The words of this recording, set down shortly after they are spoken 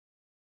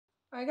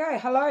Okay,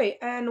 hello,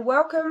 and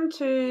welcome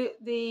to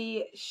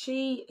the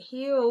She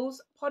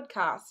Heals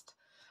podcast.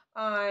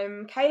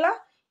 I'm Kayla,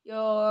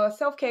 your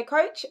self care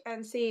coach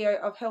and CEO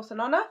of Health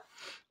and Honor.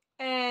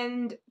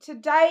 And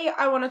today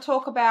I want to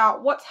talk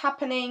about what's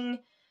happening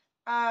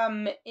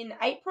in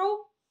April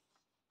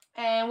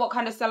and what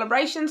kind of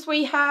celebrations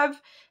we have.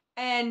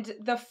 And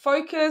the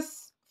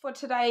focus for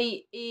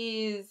today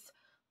is,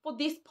 for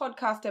this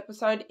podcast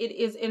episode, it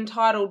is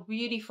entitled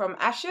Beauty from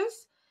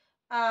Ashes.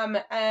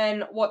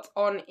 And what's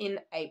on in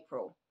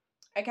April.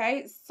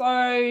 Okay,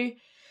 so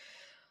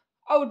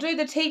I'll do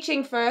the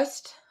teaching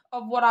first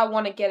of what I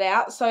want to get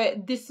out.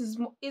 So this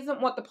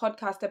isn't what the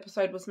podcast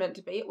episode was meant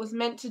to be. It was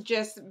meant to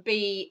just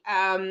be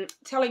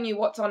telling you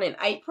what's on in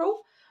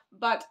April.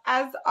 But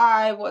as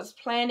I was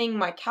planning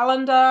my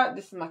calendar,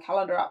 this is my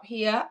calendar up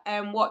here,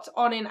 and what's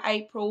on in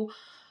April,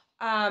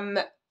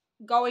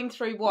 going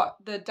through what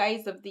the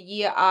days of the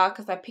year are,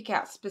 because I pick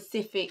out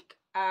specific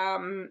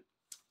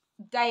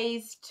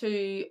days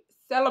to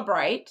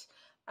celebrate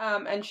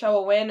and show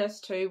awareness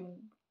to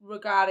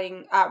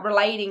regarding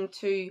relating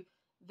to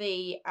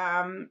the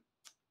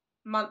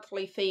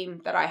monthly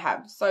theme that I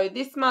have. So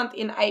this month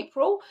in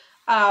April,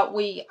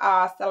 we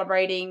are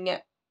celebrating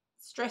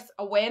Stress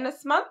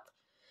Awareness Month,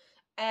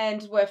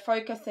 and we're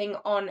focusing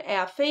on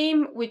our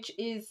theme, which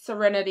is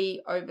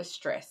serenity over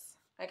stress.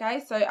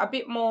 Okay, so a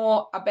bit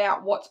more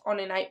about what's on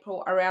in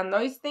April around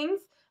those things.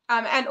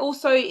 And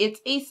also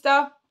it's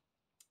Easter.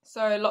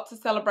 So lots of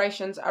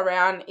celebrations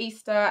around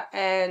Easter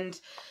and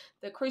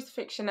the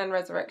crucifixion and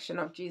resurrection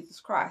of Jesus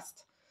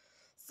Christ.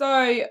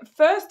 So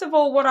first of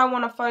all, what I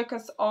want to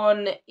focus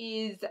on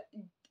is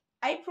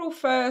April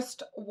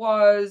 1st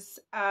was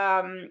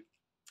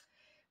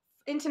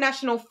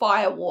International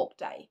Fire Walk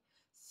Day.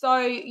 So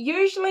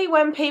usually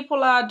when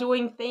people are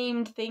doing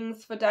themed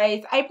things for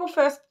days, April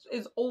 1st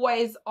is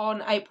always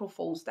on April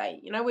Fool's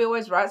Day. You know, we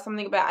always write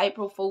something about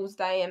April Fool's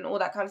Day and all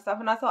that kind of stuff.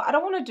 And I thought, I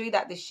don't want to do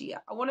that this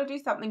year. I want to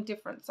do something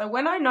different. So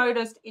when I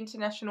noticed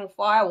International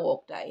Fire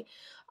Walk Day,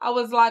 I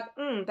was like,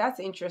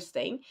 that's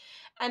interesting.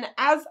 And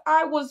as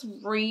I was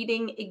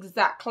reading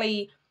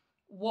exactly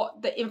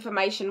what the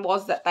information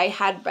was that they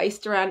had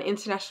based around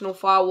International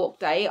Firewalk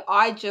Day,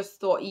 I just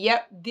thought,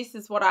 yep, this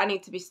is what I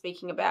need to be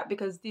speaking about,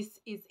 because this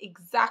is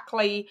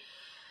exactly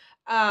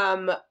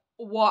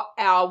what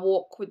our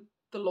walk with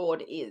the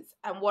Lord is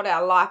and what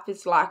our life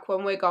is like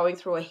when we're going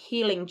through a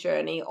healing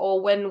journey, or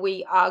when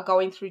we are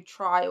going through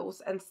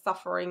trials and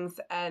sufferings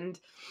and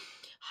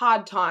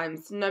hard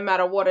times. No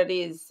matter what it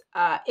is,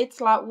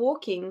 it's like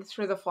walking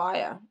through the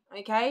fire.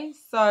 Okay,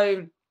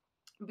 so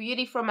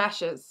beauty from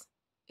ashes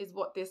is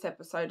what this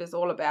episode is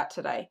all about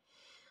today.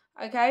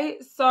 Okay,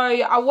 so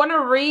I want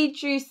to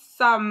read you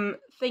some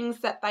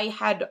things that they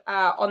had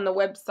on the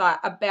website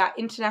about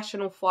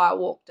International Fire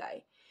Walk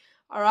Day.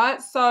 All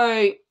right,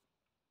 so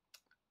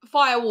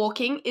fire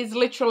walking is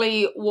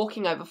literally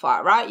walking over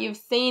fire, right? You've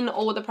seen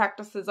all the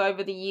practices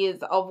over the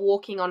years of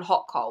walking on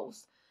hot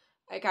coals.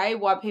 Okay,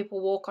 why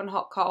people walk on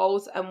hot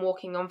coals and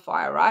walking on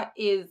fire, right?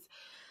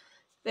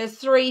 There's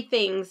three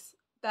things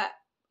that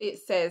it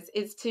says.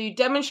 It's to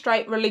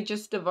demonstrate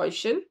religious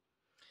devotion,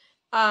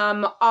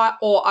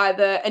 or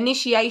either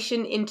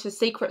initiation into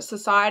secret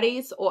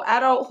societies or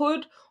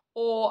adulthood,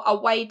 or a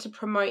way to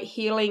promote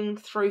healing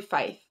through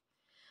faith.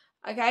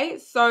 Okay,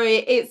 so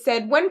it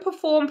said, when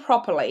performed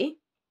properly,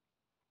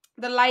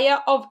 the layer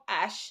of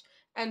ash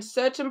and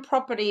certain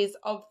properties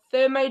of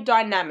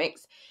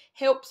thermodynamics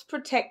helps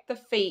protect the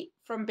feet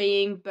from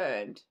being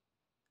burned.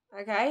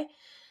 Okay,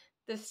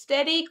 the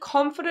steady,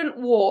 confident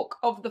walk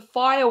of the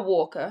fire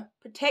walker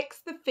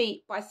protects the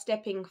feet by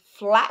stepping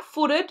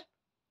flat-footed,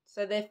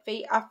 so their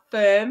feet are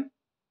firm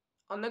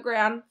on the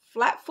ground,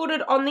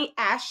 flat-footed on the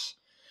ash,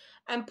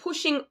 and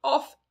pushing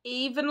off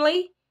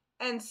evenly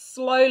and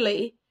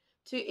slowly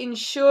to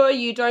ensure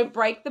you don't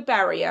break the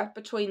barrier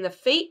between the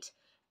feet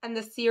and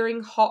the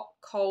searing hot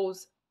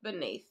coals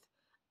beneath.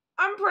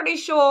 I'm pretty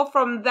sure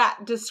from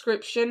that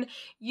description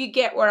you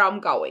get where I'm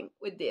going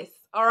with this.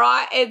 All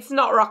right, it's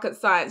not rocket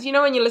science. You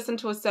know when you listen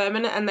to a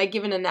sermon and they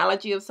give an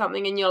analogy of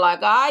something and you're like,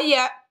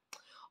 yeah,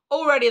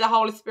 already the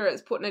Holy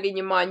Spirit's putting it in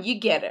your mind. You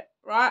get it,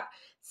 right?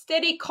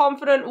 Steady,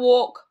 confident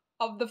walk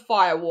of the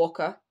fire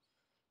walker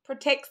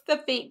protects the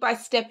feet by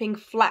stepping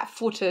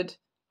flat-footed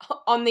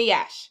on the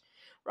ash,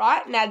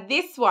 right? Now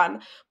this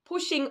one,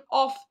 pushing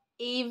off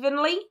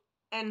evenly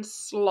and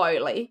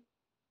slowly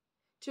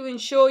to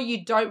ensure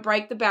you don't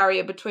break the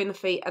barrier between the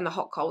feet and the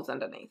hot coals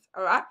underneath,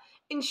 all right?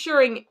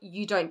 Ensuring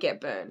you don't get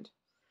burned.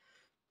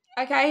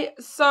 Okay,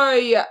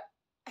 so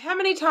how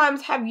many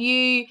times have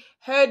you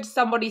heard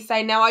somebody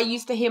say, now I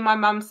used to hear my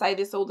mum say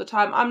this all the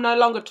time, I'm no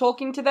longer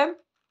talking to them.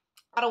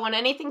 I don't want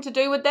anything to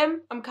do with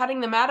them. I'm cutting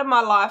them out of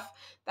my life.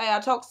 They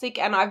are toxic,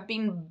 and I've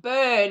been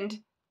burned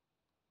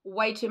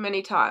way too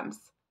many times.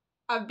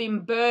 I've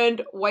been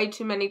burned way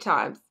too many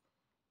times.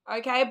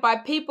 Okay, by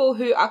people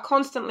who are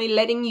constantly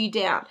letting you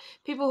down,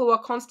 people who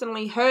are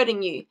constantly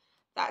hurting you.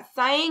 That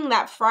saying,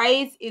 that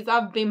phrase is,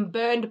 I've been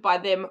burned by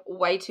them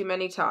way too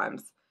many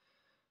times.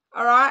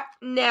 All right,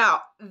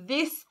 now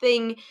this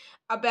thing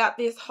about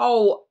this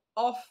whole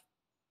off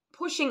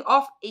pushing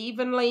off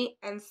evenly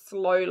and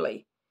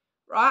slowly,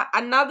 right?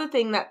 Another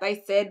thing that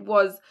they said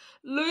was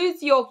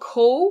lose your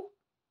cool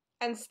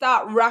and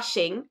start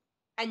rushing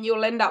and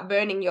you'll end up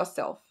burning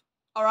yourself.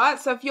 All right,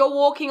 so if you're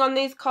walking on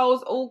these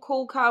coals all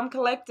cool, calm,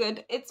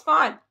 collected, it's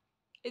fine.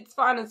 It's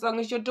fine as long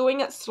as you're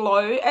doing it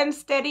slow and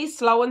steady.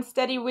 Slow and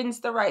steady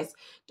wins the race.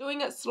 Doing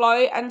it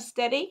slow and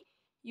steady,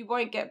 you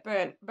won't get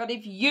burnt. But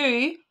if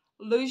you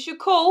lose your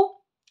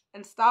cool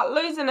and start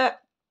losing it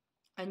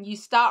and you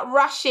start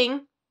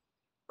rushing,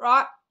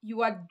 right,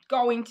 you are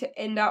going to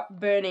end up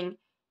burning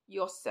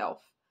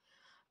yourself.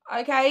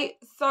 Okay,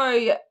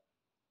 so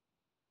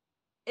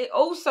it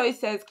also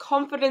says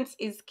confidence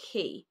is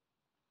key,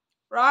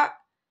 right?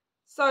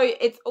 So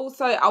it's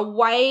also a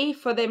way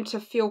for them to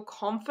feel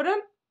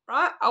confident,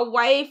 right? A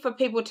way for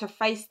people to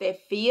face their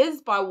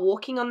fears by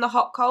walking on the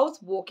hot coals,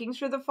 walking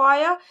through the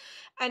fire,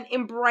 and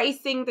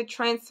embracing the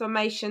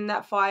transformation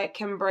that fire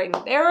can bring.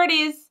 There it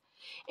is.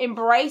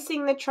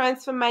 Embracing the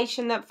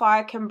transformation that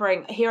fire can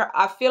bring. Here,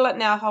 I feel it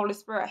now. Holy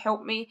Spirit,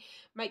 help me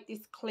make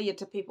this clear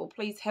to people.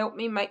 Please help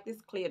me make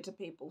this clear to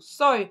people.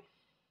 So,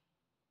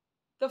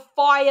 the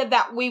fire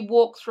that we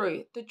walk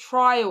through, the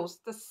trials,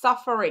 the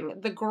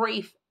suffering, the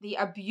grief, the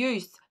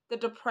abuse, the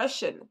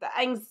depression, the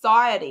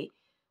anxiety,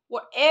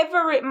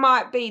 whatever it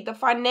might be, the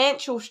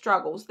financial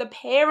struggles, the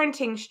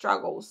parenting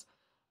struggles,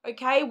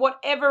 okay,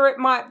 whatever it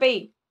might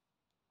be,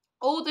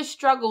 all the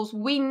struggles,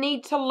 we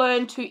need to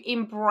learn to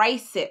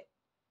embrace it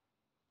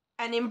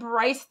and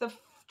embrace the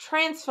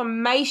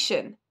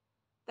transformation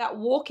that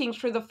walking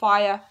through the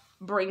fire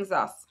brings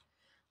us.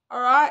 All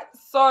right,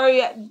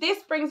 so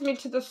this brings me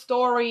to the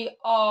story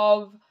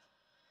of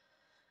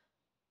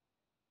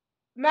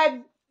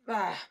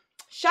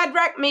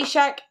Shadrach,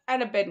 Meshach,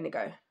 and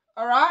Abednego.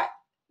 All right,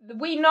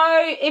 we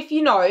know, if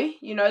you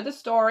know the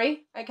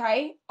story,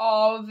 okay,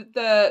 of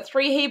the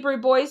 3 Hebrew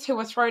boys who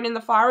were thrown in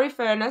the fiery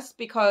furnace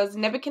because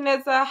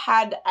Nebuchadnezzar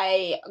had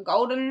a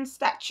golden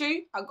statue,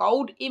 a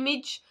gold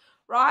image,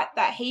 right,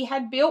 that he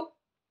had built,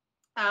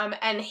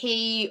 and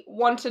he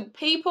wanted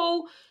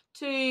people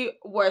to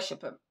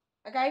worship him.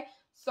 Okay,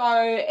 so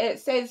it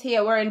says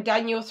here, we're in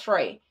Daniel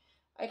 3.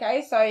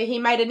 Okay, so he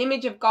made an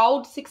image of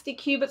gold, 60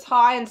 cubits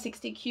high and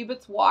 60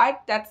 cubits wide.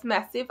 That's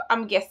massive,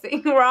 I'm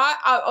guessing, right?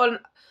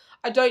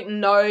 I don't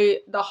know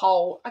the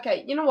whole.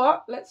 Okay, you know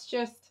what? Let's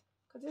just,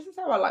 because this is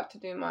how I like to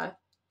do my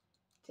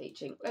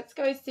teaching. Let's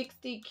go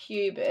 60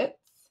 cubits.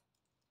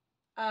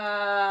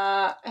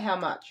 How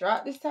much,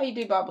 right? This is how you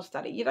do Bible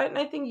study. You don't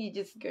know things, you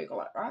just Google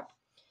it, right?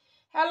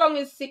 How long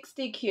is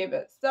 60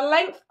 cubits? The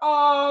length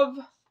of...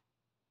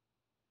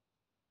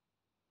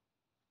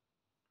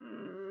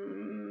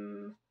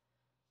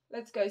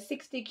 let's go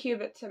 60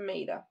 cubit to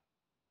meter.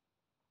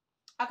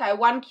 Okay,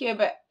 1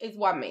 cubit is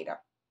 1 meter.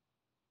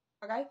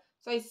 Okay,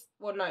 so it's,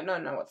 well, no,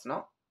 it's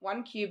not.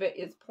 1 cubit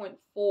is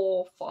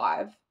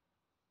 0.45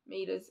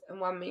 meters and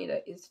 1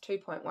 meter is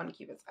 2.1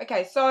 cubits.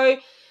 Okay, so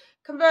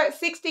convert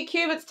 60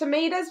 cubits to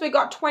meters. We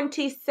got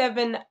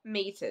 27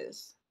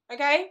 meters.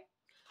 Okay,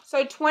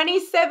 so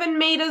 27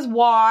 meters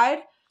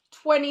wide,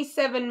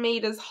 27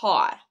 meters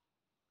high.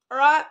 All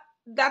right,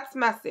 that's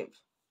massive.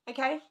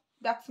 Okay,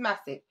 that's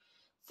massive.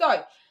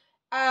 So,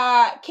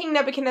 King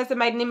Nebuchadnezzar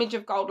made an image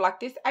of gold like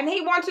this, and he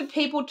wanted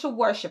people to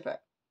worship it.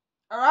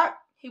 All right,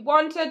 he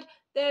wanted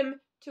them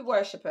to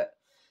worship it.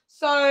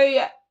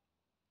 So,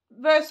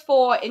 verse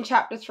 4 in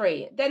chapter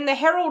 3, then the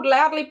herald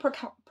loudly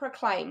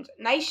proclaimed,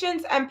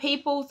 nations and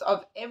peoples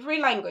of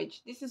every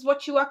language, this is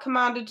what you are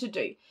commanded to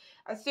do.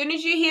 As soon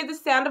as you hear the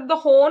sound of the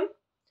horn,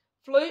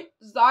 flute,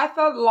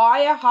 zither,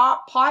 lyre,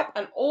 harp, pipe,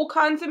 and all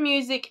kinds of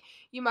music,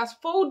 you must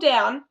fall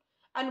down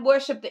and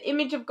worship the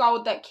image of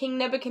gold that King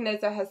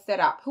Nebuchadnezzar has set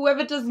up.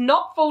 Whoever does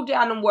not fall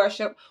down and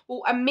worship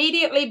will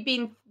immediately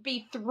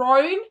be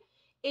thrown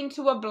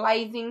into a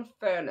blazing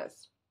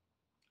furnace.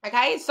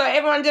 Okay, so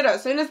everyone did it.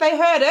 As soon as they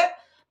heard it,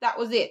 that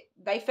was it.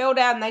 They fell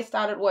down and they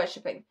started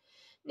worshipping.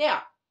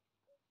 Now,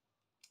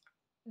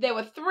 there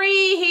were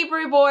 3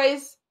 Hebrew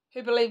boys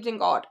who believed in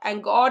God,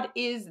 and God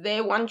is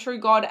their one true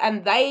God,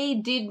 and they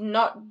did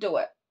not do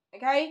it.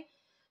 Okay,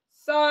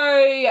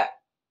 so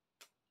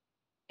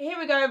here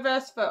we go,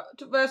 verse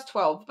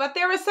 12. But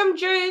there are some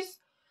Jews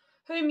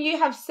whom you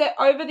have set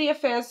over the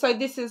affairs. So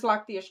this is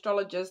like the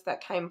astrologers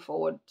that came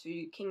forward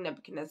to King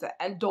Nebuchadnezzar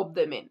and dobbed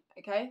them in.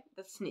 Okay,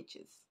 the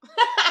snitches,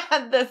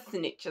 the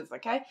snitches.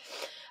 Okay,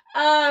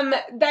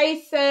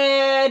 they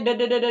said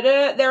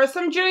there are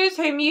some Jews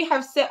whom you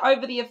have set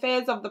over the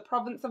affairs of the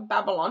province of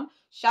Babylon,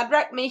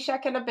 Shadrach,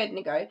 Meshach, and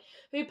Abednego,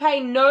 who pay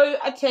no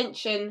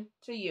attention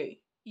to you,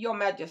 your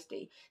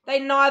majesty. They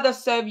neither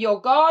serve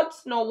your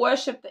gods nor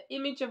worship the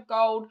image of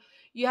gold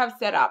you have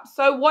set up.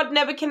 So what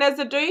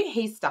Nebuchadnezzar do?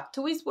 He stuck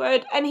to his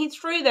word and he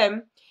threw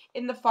them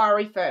in the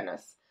fiery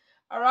furnace.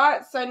 All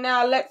right, so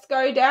now let's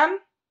go down.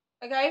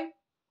 Okay.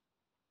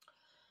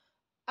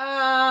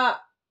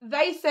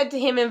 They said to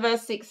him in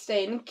verse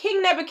 16,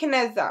 King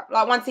Nebuchadnezzar,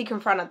 like once he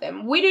confronted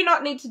them, we do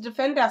not need to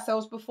defend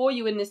ourselves before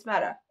you in this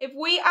matter. If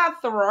we are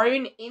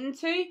thrown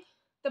into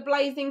the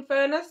blazing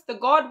furnace, the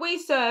God we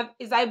serve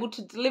is able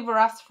to deliver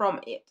us from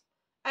it.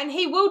 And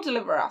he will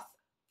deliver us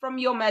from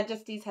your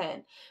majesty's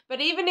hand.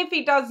 But even if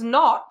he does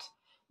not,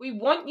 we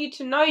want you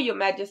to know, your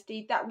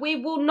majesty, that we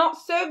will not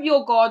serve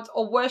your gods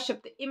or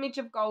worship the image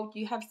of gold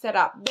you have set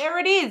up. There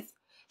it is.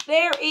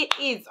 There it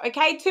is,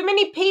 okay? Too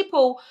many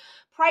people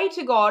pray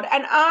to God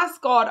and ask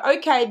God,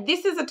 okay,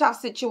 this is a tough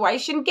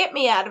situation. Get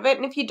me out of it.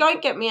 And if you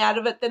don't get me out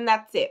of it, then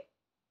that's it.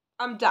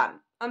 I'm done.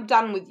 I'm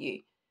done with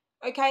you.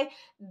 Okay?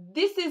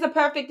 This is a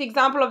perfect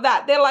example of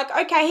that. They're like,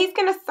 okay, he's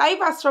going to save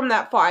us from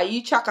that fire.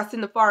 You chuck us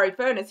in the fiery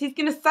furnace. He's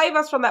going to save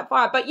us from that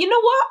fire. But you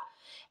know what?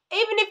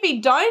 Even if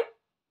he don't,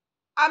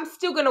 I'm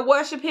still going to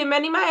worship him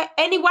anyway,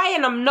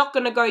 and I'm not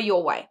going to go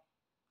your way.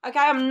 Okay?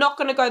 I'm not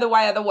going to go the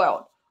way of the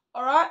world.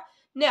 All right?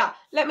 Now,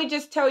 let me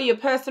just tell you a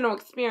personal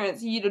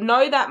experience. You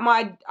know that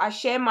I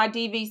share my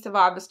DV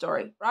survivor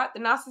story, right?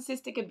 The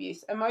narcissistic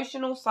abuse,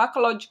 emotional,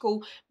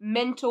 psychological,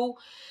 mental,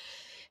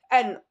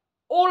 and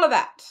all of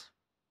that,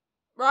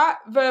 right?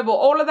 Verbal,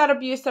 all of that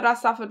abuse that I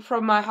suffered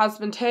from my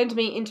husband turned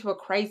me into a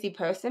crazy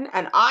person,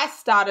 and I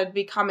started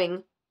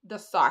becoming the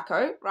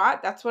psycho,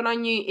 right? That's when I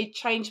knew it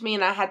changed me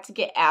and I had to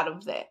get out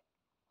of there,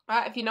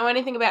 right? If you know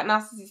anything about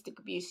narcissistic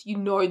abuse, you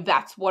know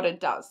that's what it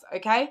does,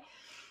 okay?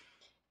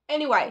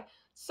 Anyway,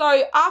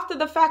 so after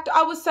the fact,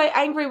 I was so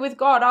angry with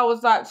God. I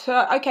was like,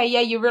 okay,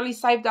 yeah, you really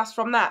saved us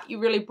from that. You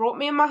really brought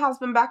me and my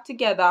husband back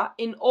together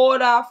in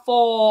order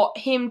for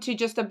him to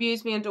just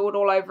abuse me and do it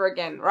all over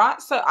again, right?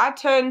 So I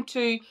turned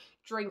to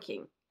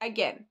drinking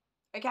again,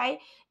 okay?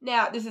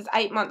 Now, this is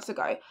 8 months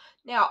ago.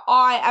 Now,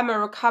 I am a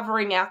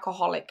recovering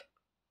alcoholic,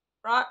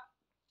 right?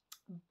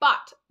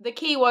 But the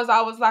key was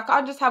I was like,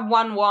 I just have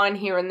one wine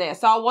here and there.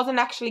 So I wasn't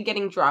actually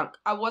getting drunk.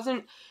 I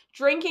wasn't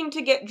drinking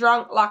to get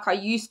drunk like I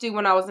used to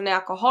when I was an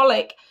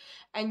alcoholic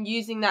and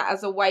using that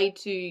as a way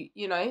to,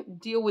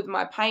 deal with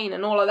my pain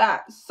and all of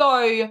that.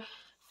 So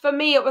for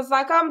me, it was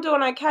like, I'm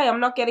doing okay. I'm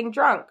not getting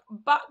drunk.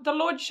 But the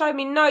Lord showed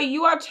me, no,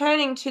 you are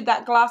turning to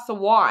that glass of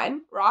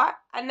wine, right?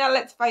 And now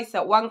let's face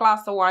it, one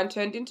glass of wine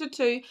turned into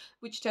 2,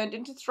 which turned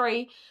into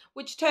 3,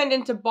 which turned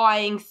into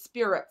buying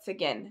spirits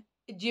again.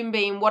 Jim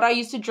Beam, what I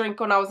used to drink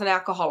when I was an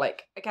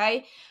alcoholic,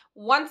 okay?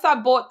 Once I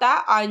bought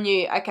that, I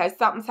knew, okay,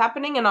 something's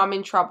happening and I'm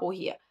in trouble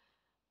here.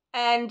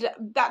 And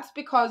that's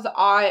because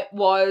I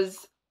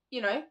was,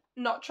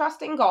 not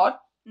trusting God,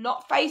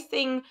 not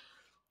facing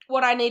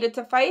what I needed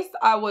to face.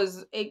 I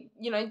was,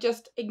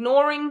 just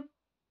ignoring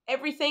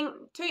everything,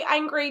 too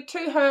angry,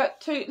 too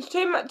hurt, too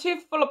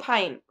full of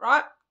pain,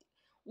 right?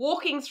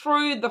 Walking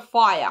through the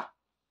fire,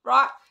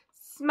 right?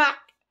 Smack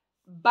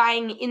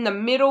bang in the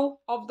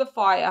middle of the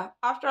fire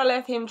after I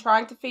left him,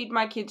 trying to feed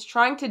my kids,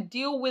 trying to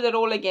deal with it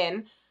all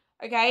again,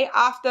 okay,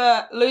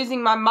 after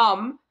losing my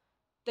mum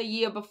the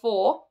year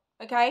before,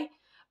 okay,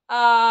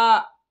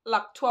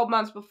 like 12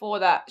 months before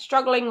that,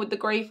 struggling with the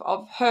grief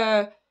of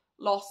her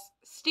loss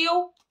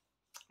still,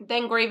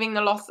 then grieving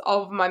the loss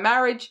of my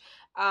marriage,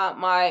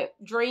 my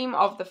dream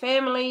of the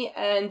family,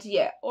 and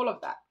yeah, all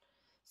of that.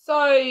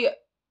 So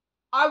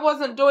I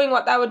wasn't doing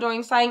what they were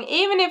doing, saying,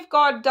 even if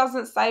God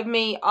doesn't save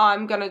me,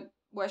 I'm going to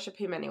worship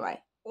him anyway.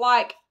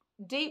 Like,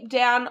 deep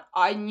down,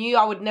 I knew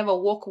I would never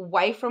walk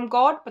away from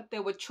God, but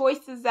there were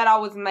choices that I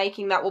was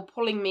making that were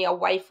pulling me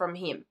away from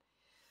him.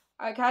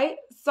 Okay,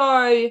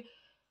 so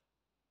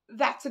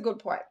that's a good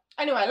point.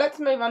 Anyway, let's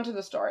move on to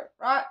the story,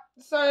 right?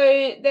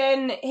 So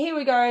then, here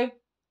we go.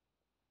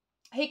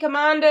 He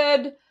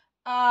commanded...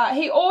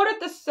 he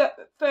ordered the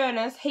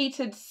furnace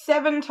heated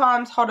 7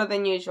 times hotter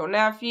than usual.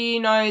 Now, if you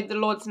know, the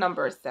Lord's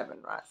number is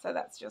 7, right? So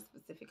that's just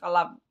specific. I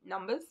love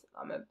numbers.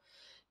 I'm a,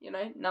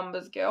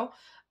 numbers girl.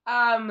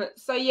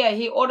 So yeah,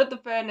 he ordered the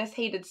furnace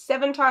heated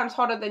 7 times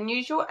hotter than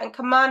usual and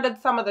commanded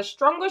some of the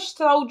strongest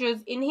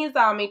soldiers in his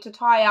army to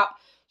tie up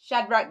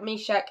Shadrach,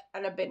 Meshach,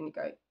 and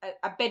Abednego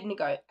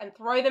and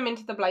throw them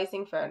into the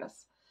blazing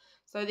furnace.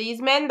 So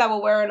these men, they were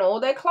wearing all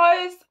their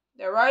clothes,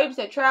 their robes,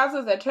 their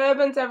trousers, their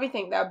turbans,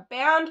 everything. They're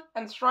bound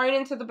and thrown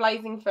into the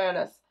blazing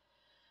furnace.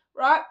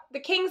 Right? The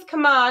king's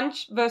command,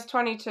 verse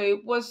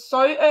 22, was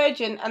so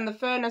urgent and the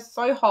furnace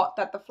so hot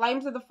that the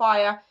flames of the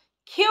fire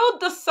killed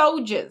the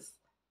soldiers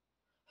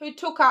who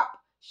took up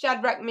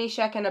Shadrach,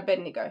 Meshach, and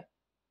Abednego.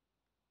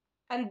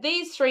 And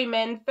these 3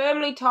 men,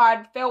 firmly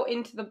tied, fell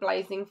into the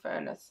blazing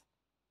furnace.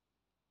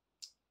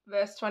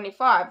 Verse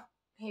 25,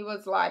 he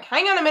was like,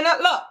 hang on a minute,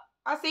 look,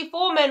 I see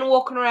 4 men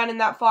walking around in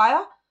that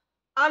fire,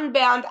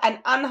 unbound and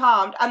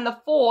unharmed, and the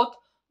 4th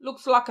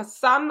looks like a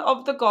son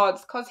of the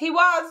gods, because he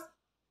was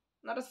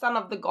not a son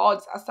of the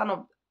gods,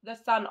 the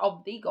son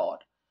of the God,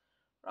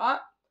 right?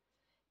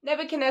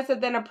 Nebuchadnezzar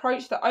then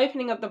approached the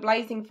opening of the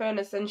blazing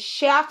furnace and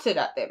shouted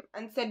at them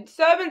and said,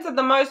 servants of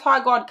the Most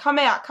High God, come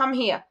out, come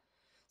here.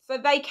 So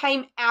they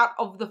came out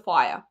of the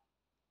fire.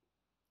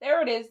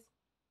 There it is.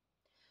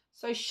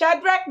 So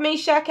Shadrach,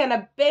 Meshach, and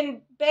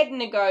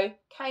Abednego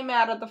came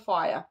out of the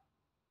fire.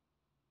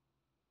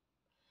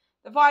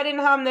 The fire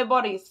didn't harm their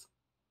bodies,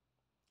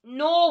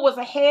 nor was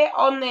a hair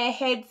on their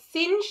head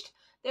singed.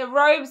 Their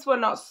robes were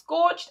not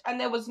scorched, and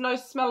there was no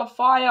smell of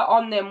fire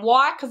on them.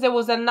 Why? Because there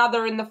was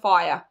another in the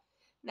fire.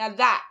 Now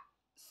that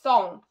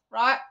song,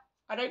 right?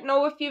 I don't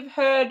know if you've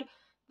heard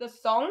the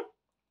song,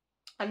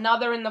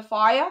 Another in the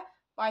Fire.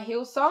 by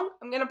Hillsong.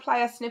 I'm going to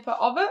play a snippet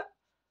of it,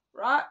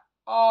 right,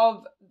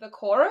 of the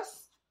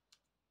chorus.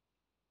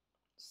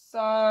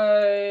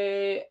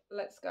 So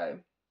let's go.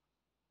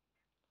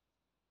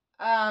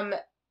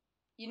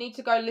 You need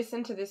to go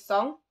listen to this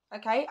song,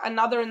 okay?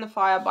 Another in the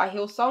Fire by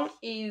Hillsong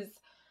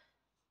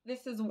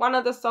this is one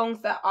of the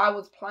songs that I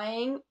was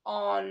playing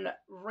on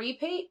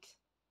repeat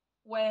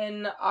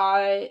when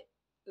I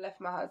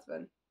left my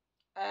husband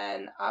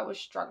and I was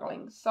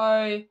struggling.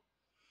 So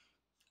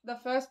the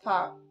first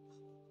part.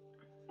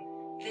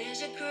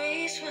 There's a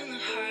grace when the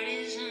heart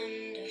is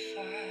under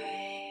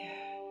fire.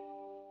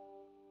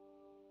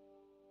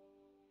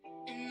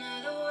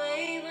 Another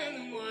way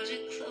when the walls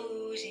are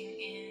closing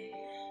in.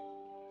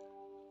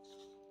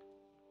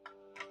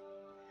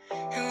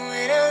 And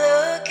when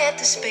I look at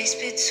the space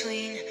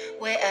between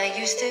where I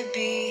used to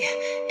be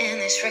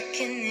and this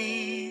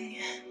reckoning,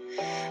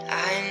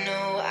 I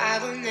know I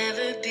will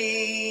never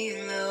be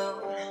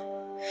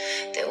alone.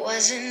 There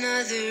was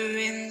another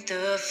in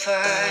the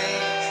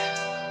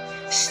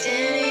fire,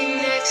 standing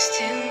next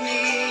to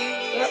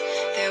me. Yep.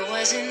 There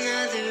was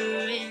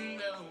another in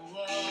the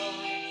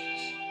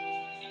walls,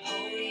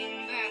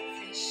 holding back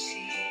the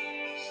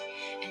seas.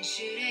 And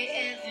should I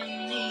ever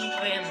need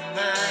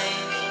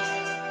reminding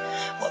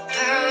what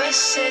power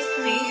set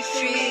me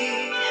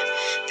free,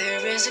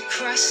 there is a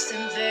crust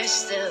and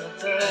there's the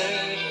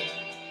burden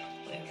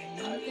where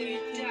another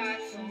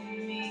died for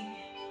me.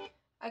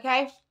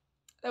 Okay,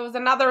 there was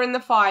another in the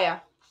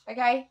fire.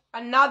 Okay,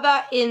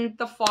 another in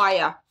the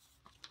fire.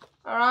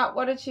 All right,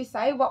 what did she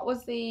say? What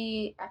was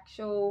the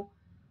actual?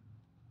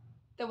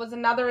 There was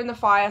another in the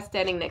fire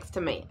standing next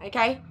to me.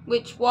 Okay,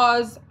 which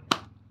was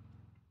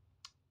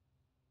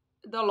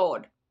the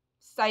Lord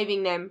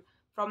saving them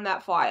from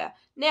that fire.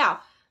 Now,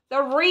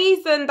 the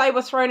reason they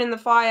were thrown in the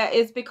fire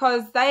is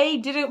because they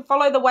didn't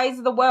follow the ways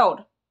of the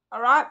world.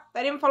 All right,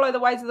 they didn't follow the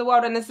ways of the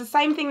world, and it's the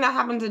same thing that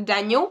happened to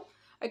Daniel.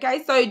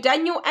 Okay, so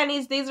Daniel and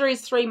these are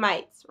his three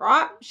mates,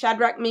 right?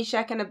 Shadrach,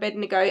 Meshach, and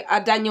Abednego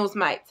are Daniel's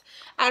mates.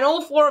 And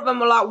all four of them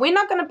were like, we're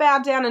not going to bow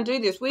down and do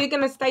this. We're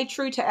going to stay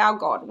true to our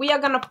God. We are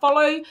going to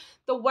follow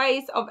the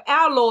ways of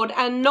our Lord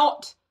and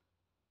not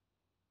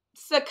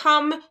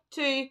succumb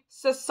to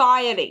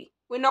society.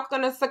 We're not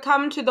going to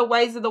succumb to the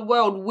ways of the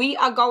world. We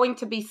are going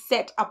to be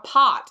set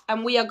apart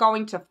and we are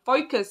going to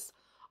focus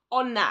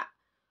on that.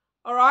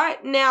 All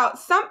right. Now,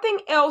 something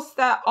else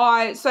that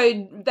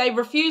so they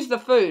refused the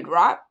food,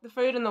 right? The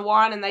food and the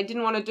wine, and they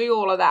didn't want to do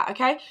all of that.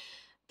 Okay.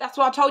 That's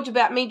why I told you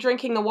about me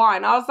drinking the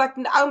wine. I was like,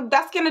 no,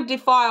 that's going to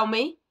defile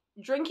me.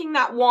 Drinking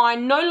that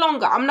wine, no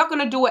longer. I'm not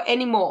going to do it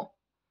anymore.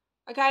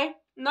 Okay.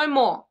 No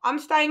more. I'm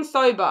staying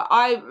sober.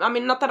 I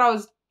mean, not that I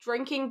was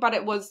drinking, but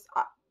it was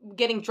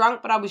getting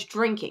drunk, but I was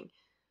drinking.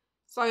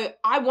 So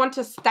I want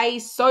to stay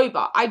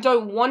sober. I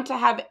don't want to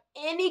have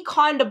any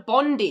kind of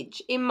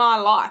bondage in my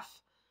life.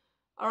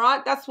 All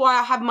right, that's why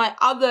I have my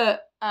other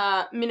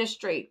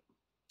ministry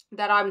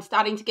that I'm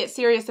starting to get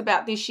serious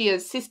about this year,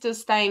 Sisters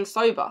Staying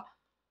Sober.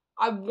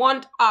 I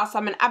want us,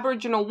 I'm an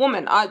Aboriginal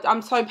woman.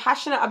 I'm so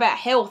passionate about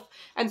health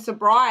and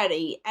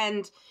sobriety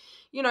and,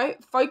 you know,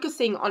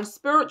 focusing on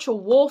spiritual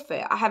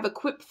warfare. I have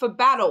Equipped for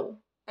Battle,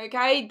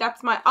 okay?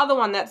 That's my other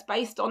one that's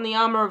based on the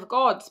armor of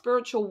God,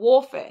 spiritual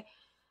warfare.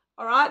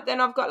 All right, then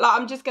I've got,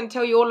 I'm just going to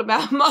tell you all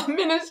about my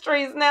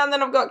ministries now, and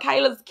then I've got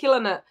Kayla's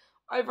Killing It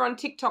over on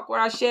TikTok where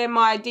I share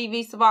my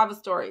DV survivor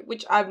story,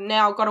 which I've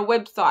now got a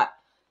website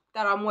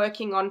that I'm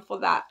working on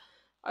for that.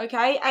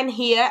 Okay, and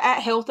here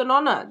at Health and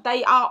Honor,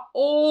 they are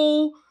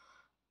all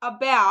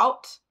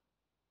about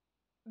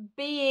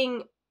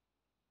being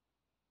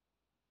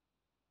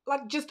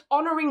like just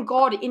honoring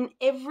God in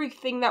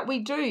everything that we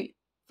do.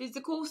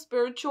 Physical,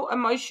 spiritual,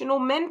 emotional,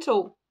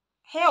 mental,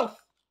 health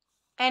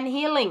and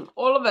healing.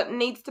 All of it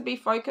needs to be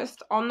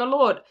focused on the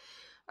Lord.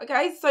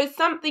 Okay, so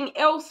something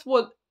else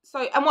was,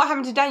 and what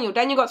happened to Daniel?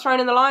 Daniel got thrown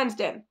in the lion's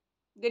den.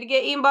 Did he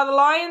get eaten by the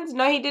lions?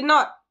 No, he did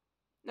not.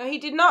 No, he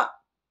did not.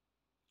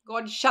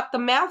 God shut the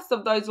mouths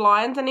of those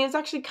lions and he was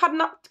actually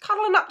cuddling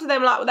up to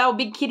them like they were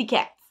big kitty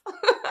cats.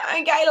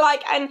 Okay,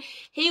 and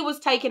he was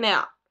taken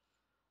out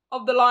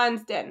of the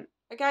lion's den.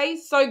 Okay,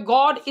 so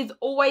God is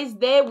always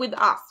there with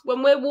us.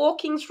 When we're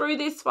walking through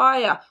this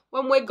fire,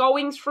 when we're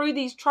going through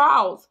these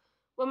trials,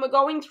 when we're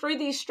going through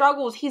these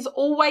struggles, he's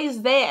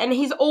always there and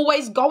he's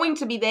always going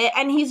to be there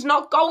and he's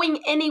not going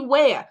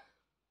anywhere.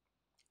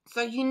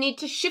 So you need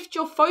to shift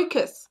your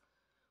focus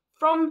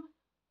from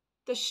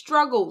the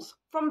struggles,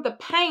 from the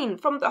pain,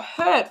 from the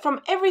hurt, from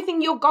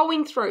everything you're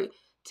going through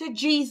to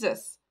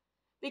Jesus,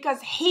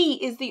 because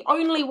he is the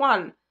only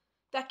one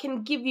that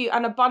can give you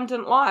an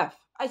abundant life.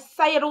 I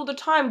say it all the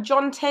time,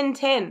 John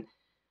 10:10.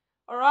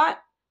 All right?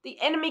 The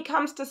enemy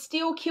comes to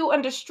steal, kill,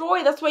 and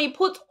destroy. That's why he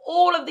puts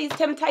all of these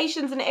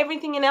temptations and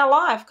everything in our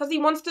life, because he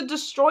wants to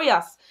destroy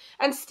us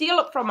and steal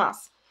it from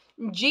us.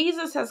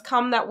 Jesus has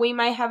come that we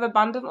may have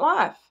abundant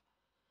life.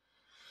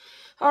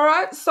 All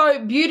right,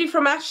 so beauty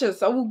from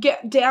ashes. I will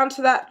get down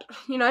to that,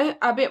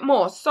 a bit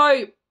more.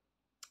 So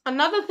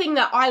another thing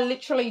that I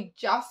literally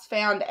just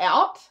found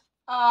out,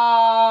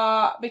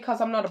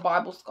 because I'm not a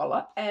Bible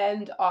scholar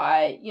and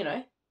I,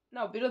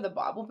 know a bit of the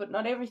Bible, but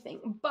not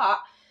everything. But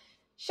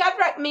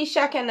Shadrach,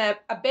 Meshach, and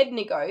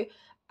Abednego,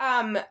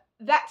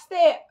 that's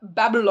their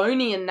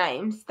Babylonian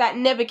names that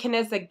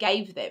Nebuchadnezzar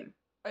gave them.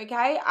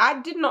 Okay,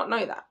 I did not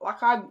know that.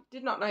 I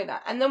did not know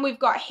that. And then we've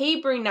got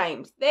Hebrew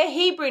names. Their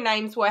Hebrew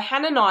names were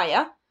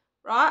Hananiah,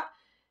 right?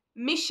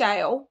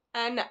 Mishael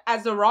and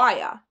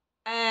Azariah.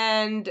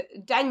 And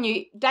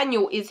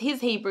Daniel is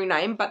his Hebrew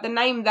name, but the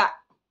name that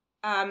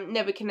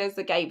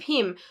Nebuchadnezzar gave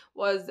him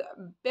was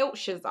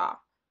Belshazzar.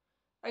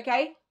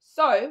 Okay,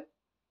 so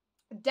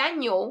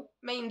Daniel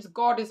means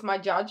God is my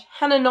judge.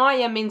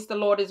 Hananiah means the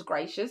Lord is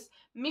gracious.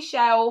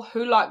 Mishael,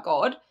 who like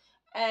God.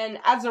 And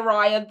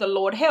Azariah, the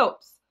Lord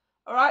helps.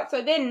 All right,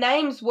 so their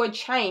names were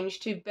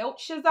changed to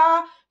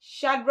Belshazzar,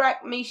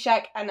 Shadrach,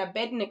 Meshach, and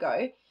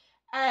Abednego.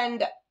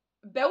 And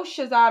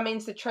Belshazzar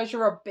means the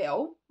treasurer of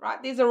Bel,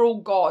 right? These are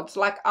all gods,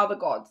 like other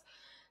gods.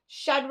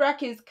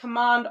 Shadrach is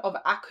command of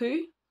Aku,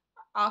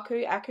 I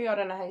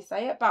don't know how you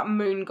say it, but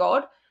moon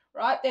god,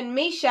 right? Then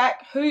Meshach,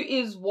 who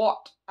is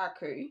what?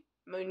 Aku,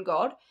 moon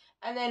god.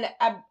 And then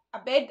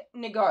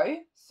Abednego,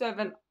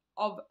 servant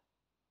of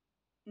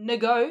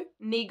Nego,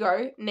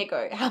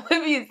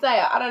 however you say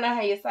it. I don't know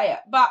how you say it,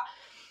 but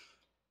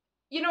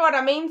you know what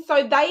I mean?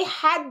 So they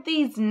had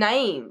these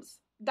names.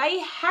 They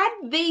had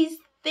these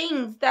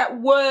things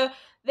that were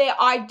their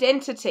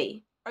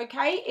identity,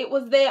 okay? It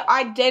was their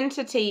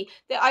identity.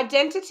 Their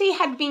identity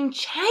had been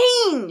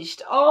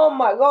changed. Oh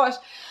my gosh,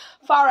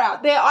 far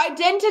out. Their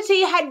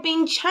identity had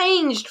been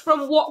changed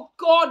from what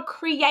God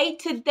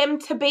created them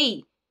to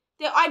be.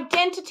 Their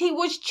identity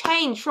was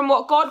changed from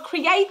what God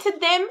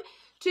created them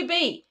to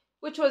be,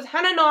 which was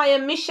Hananiah,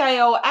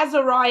 Mishael,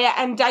 Azariah,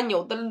 and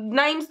Daniel. The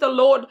names the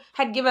Lord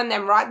had given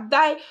them, right?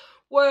 They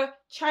were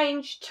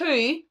changed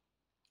to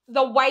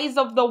the ways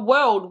of the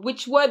world,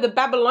 which were the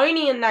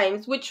Babylonian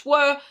names, which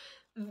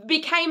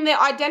became their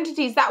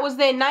identities. That was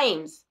their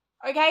names,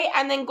 okay?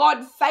 And then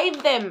God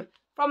saved them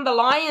from the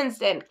lion's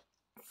den,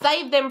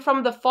 saved them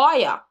from the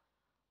fire,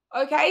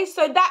 okay?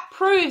 So that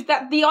proves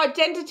that the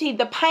identity,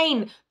 the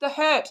pain, the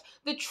hurt,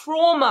 the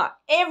trauma,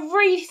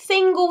 every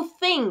single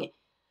thing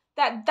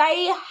that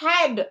they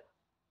had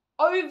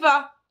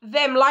over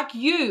them, like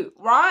you,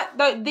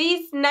 right?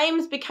 These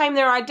names became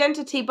their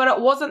identity, but it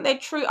wasn't their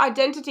true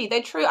identity.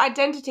 Their true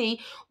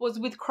identity was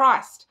with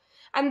Christ.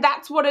 And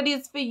that's what it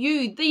is for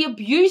you. The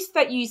abuse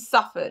that you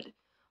suffered,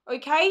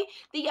 okay?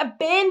 The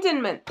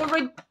abandonment,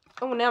 now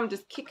I'm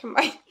just kicking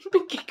my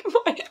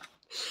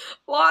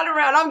line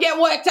around. I'm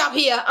getting worked up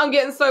here. I'm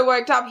getting so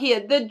worked up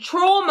here. The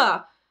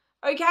trauma,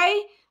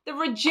 okay? The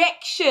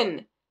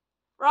rejection,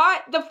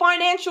 right? The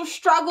financial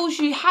struggles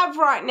you have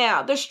right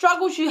now, the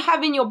struggles you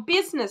have in your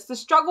business, the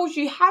struggles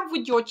you have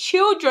with your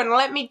children.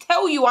 Let me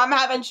tell you, I'm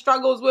having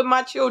struggles with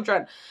my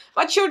children.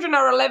 My children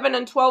are 11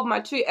 and 12, my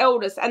two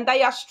eldest, and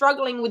they are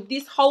struggling with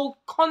this whole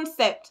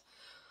concept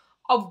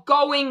of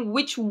going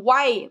which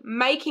way,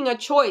 making a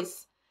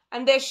choice.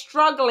 And they're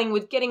struggling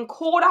with getting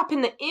caught up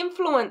in the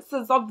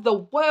influences of the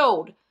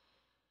world.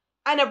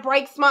 And it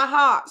breaks my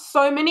heart.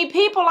 So many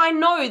people I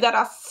know that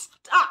are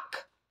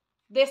stuck.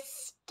 They're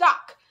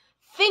stuck,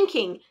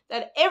 thinking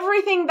that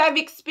everything they've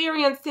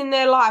experienced in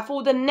their life,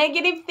 all the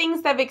negative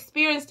things they've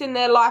experienced in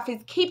their life,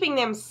 is keeping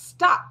them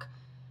stuck,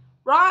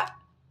 right?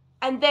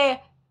 And they're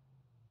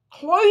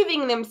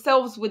clothing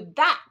themselves with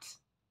that,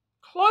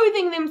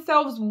 clothing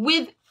themselves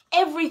with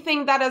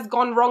everything that has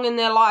gone wrong in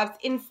their lives,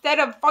 instead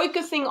of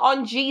focusing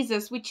on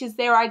Jesus, which is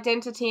their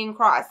identity in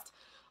Christ.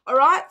 All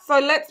right, so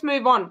let's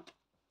move on.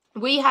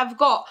 We have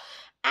got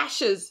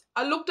ashes.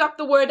 I looked up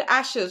the word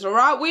ashes, all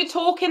right? We're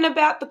talking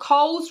about the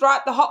coals, right?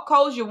 The hot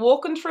coals, you're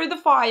walking through the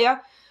fire,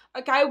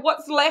 okay?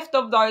 What's left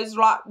of those,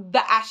 right?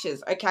 The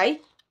ashes, okay,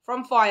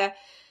 from fire.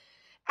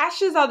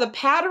 Ashes are the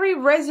powdery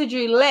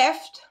residue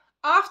left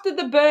after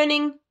the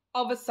burning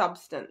of a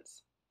substance.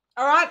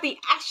 All right, the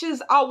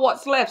ashes are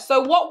what's left. So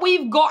what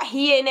we've got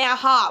here in our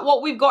heart,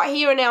 what we've got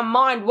here in our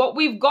mind, what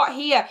we've got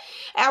here,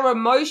 our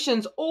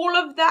emotions, all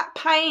of that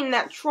pain,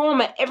 that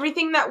trauma,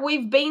 everything that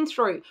we've been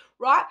through,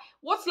 right?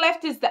 What's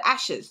left is the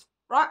ashes,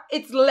 right?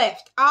 It's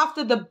left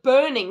after the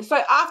burning.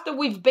 So after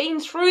we've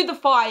been through the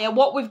fire,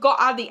 what we've got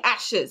are the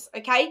ashes,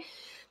 okay?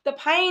 The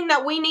pain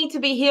that we need to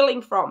be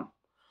healing from,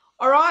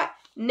 all right?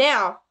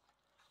 Now,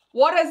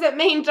 what does it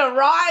mean to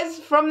rise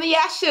from the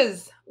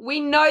ashes? We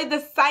know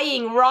the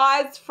saying,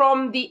 rise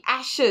from the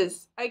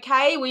ashes,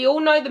 okay? We all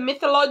know the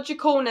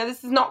mythological, now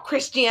this is not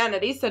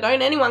Christianity, so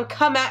don't anyone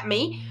come at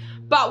me,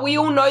 but we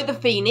all know the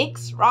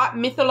phoenix, right?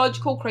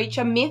 Mythological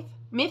creature,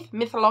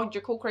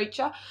 mythological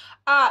creature.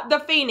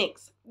 The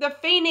phoenix. The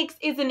phoenix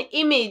is an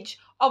image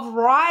of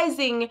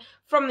rising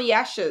from the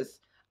ashes,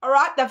 all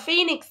right? The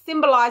phoenix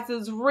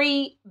symbolizes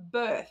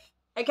rebirth,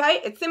 okay?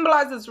 It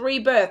symbolizes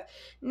rebirth.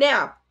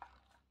 Now,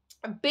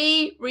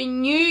 be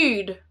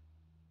renewed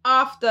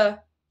after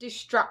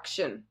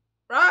destruction,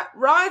 right?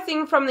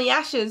 Rising from the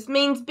ashes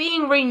means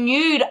being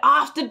renewed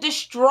after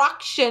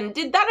destruction.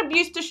 Did that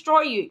abuse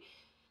destroy you?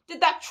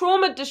 Did that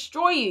trauma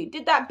destroy you?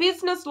 Did that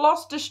business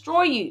loss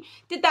destroy you?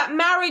 Did that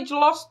marriage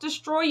loss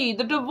destroy you?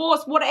 The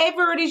divorce,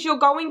 whatever it is you're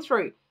going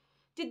through.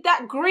 Did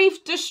that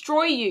grief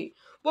destroy you?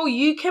 Well,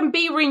 you can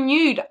be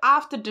renewed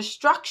after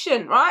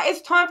destruction, right?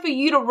 It's time for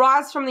you to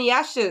rise from the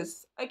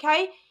ashes,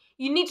 okay?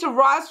 You need to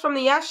rise from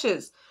the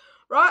ashes,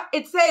 right?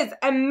 It says,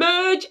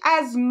 emerge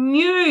as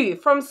new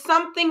from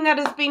something that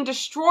has been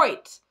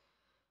destroyed,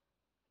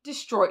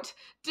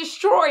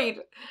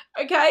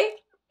 okay?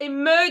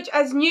 Emerge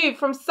as new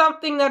from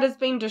something that has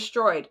been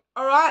destroyed,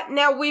 all right?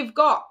 Now we've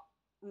got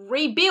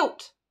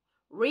rebuilt,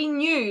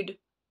 renewed,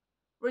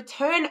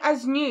 return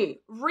as new,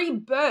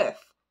 rebirth.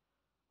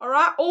 All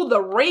right, all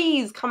the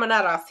re's coming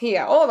at us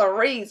here. All the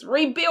re's,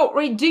 rebuilt.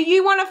 Do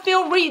you want to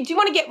feel do you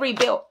want to get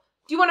rebuilt?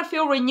 Do you want to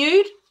feel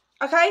renewed?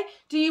 Okay?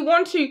 Do you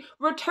want to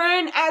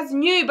return as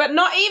new, but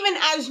not even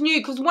as new?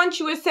 Because once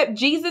you accept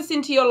Jesus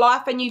into your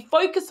life and you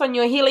focus on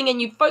your healing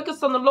and you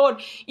focus on the Lord,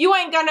 you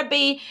ain't going to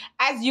be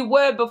as you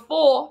were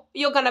before.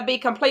 You're going to be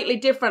completely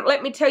different.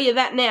 Let me tell you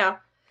that now.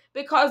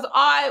 Because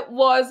I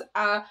was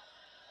a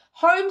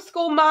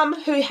homeschool mum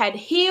who had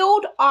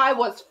healed. I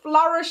was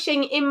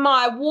flourishing in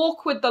my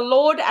walk with the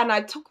Lord, and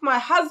I took my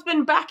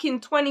husband back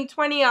in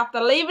 2020 after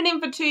leaving him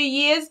for 2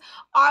 years.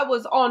 I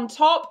was on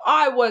top.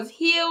 I was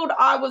healed.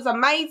 I was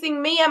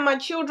amazing. Me and my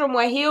children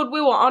were healed. We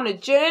were on a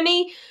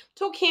journey.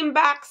 Took him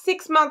back.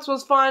 6 months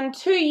was fine.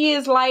 2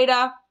 years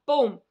later,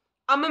 boom,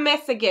 I'm a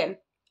mess again.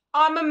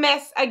 I'm a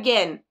mess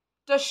again.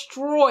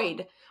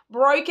 Destroyed,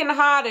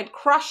 brokenhearted,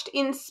 crushed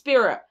in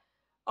spirit.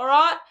 All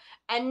right?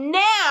 And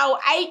now,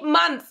 8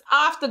 months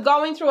after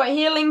going through a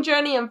healing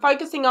journey and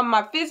focusing on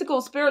my physical,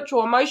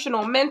 spiritual,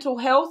 emotional, mental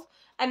health,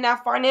 and now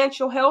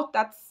financial health,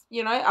 that's,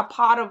 you know, a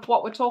part of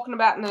what we're talking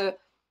about in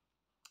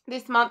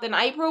this month in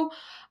April.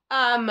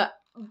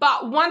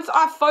 But once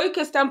I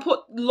focused and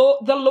put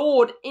the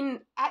Lord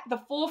at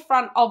the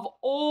forefront of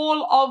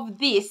all of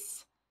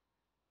this,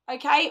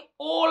 okay,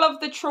 all of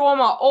the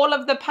trauma, all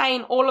of the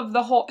pain, all of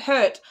the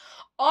hurt,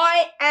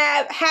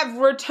 I have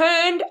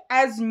returned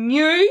as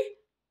new,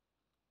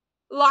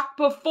 like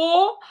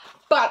before,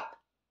 but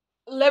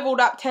leveled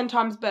up 10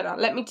 times better.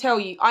 Let me tell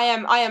you, I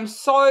am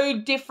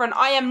so different.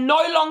 I am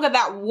no longer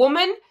that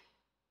woman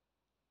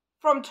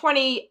from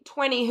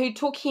 2020 who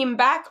took him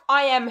back.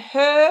 I am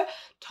her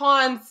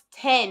times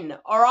 10,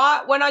 all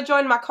right? When I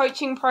joined my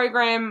coaching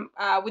program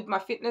with my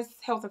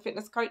health and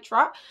fitness coach,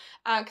 right?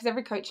 Because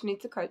every coach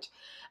needs a coach.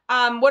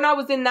 When I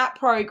was in that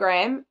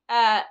program,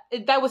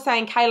 they were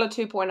saying Kayla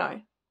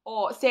 2.0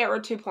 or Sarah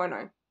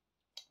 2.0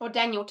 or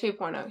Daniel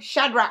 2.0,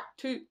 Shadrach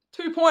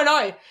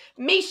 2.0,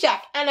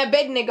 Meshach and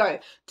Abednego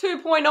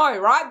 2.0,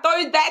 right?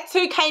 That's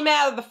who came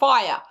out of the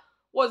fire,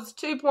 was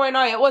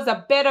 2.0. It was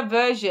a better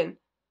version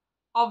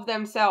of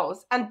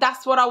themselves. And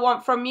that's what I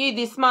want from you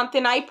this month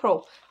in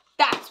April.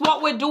 That's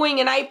what we're doing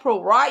in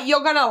April, right?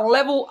 You're going to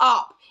level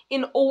up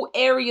in all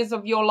areas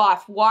of your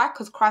life. Why?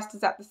 Because Christ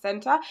is at the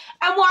center.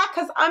 And why?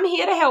 Because I'm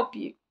here to help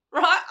you,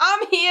 right?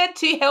 I'm here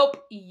to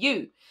help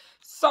you.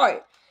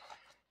 So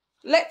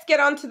let's get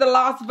on to the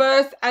last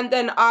verse, and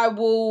then I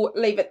will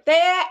leave it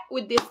there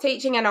with this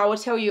teaching, and I will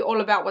tell you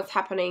all about what's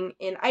happening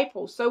in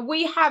April. So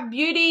we have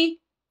beauty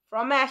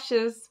from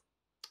ashes.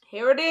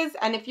 Here it is.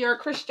 And if you're a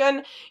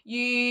Christian,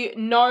 you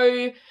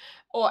know,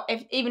 or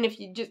even if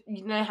you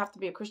don't have to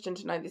be a Christian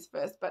to know this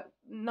verse, but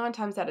 9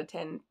 times out of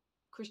 10,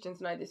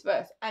 Christians know this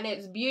verse. And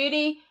it's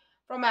beauty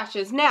from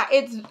ashes. Now,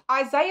 it's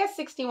Isaiah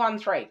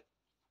 61:3.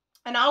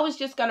 And I was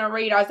just going to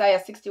read Isaiah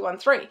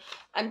 61:3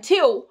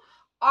 until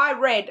I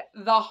read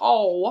the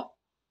whole,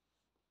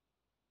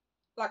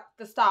 like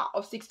the start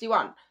of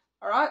 61.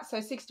 All right, so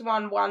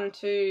 61, 1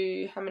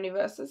 to how many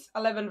verses?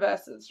 11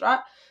 verses, right?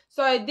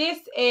 So this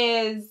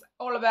is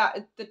all about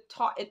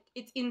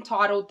it's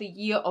entitled "The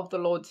Year of the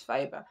Lord's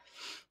Favor."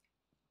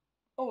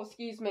 Oh,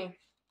 excuse me.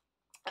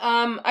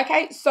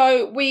 Okay,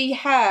 so we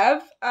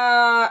have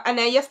and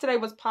now yesterday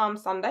was Palm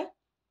Sunday.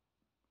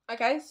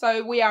 Okay,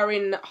 so we are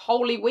in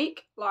Holy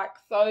Week,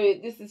 so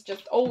this is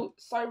just all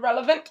so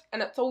relevant,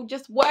 and it's all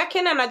just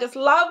working, and I just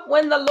love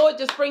when the Lord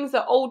just brings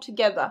it all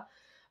together.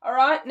 All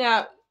right,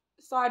 now,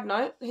 side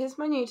note, here's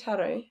my new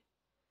tattoo.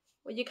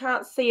 Well, you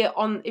can't see it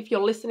if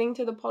you're listening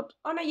to the pod.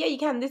 Oh, no, yeah, you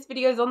can. This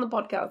video is on the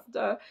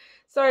podcast.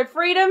 So,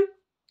 freedom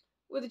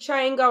with a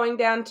chain going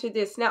down to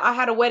this. Now, I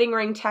had a wedding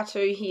ring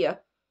tattoo here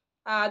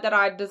that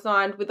I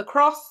designed with a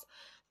cross,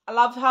 a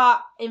love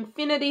heart,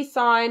 infinity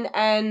sign,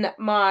 and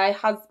my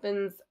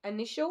husband's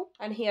initial,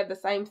 and he had the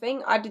same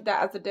thing. I did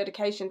that as a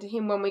dedication to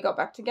him when we got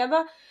back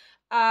together.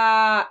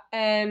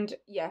 And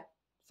yeah,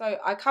 so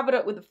I covered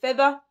it with a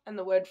feather and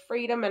the word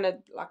freedom and a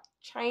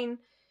chain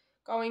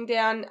going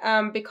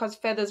down, because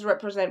feathers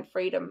represent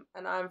freedom,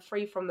 and I'm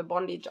free from the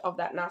bondage of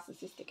that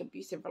narcissistic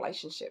abusive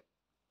relationship,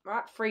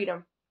 right?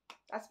 Freedom.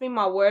 That's been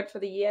my word for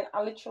the year.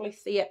 I literally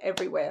see it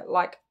everywhere.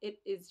 It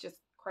is just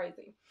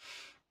crazy.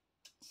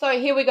 So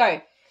here we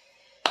go.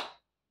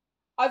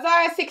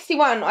 Isaiah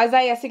 61,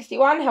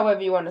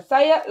 however you want to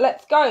say it.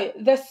 Let's go.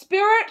 The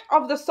Spirit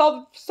of the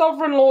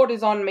Sovereign Lord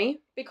is on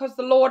me, because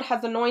the Lord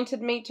has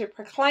anointed me to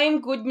proclaim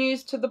good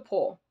news to the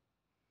poor.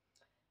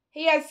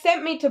 He has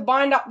sent me to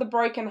bind up the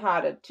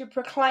brokenhearted, to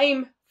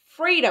proclaim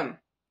freedom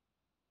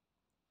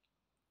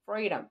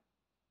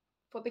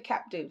for the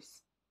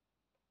captives,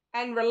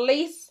 and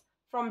release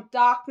from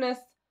darkness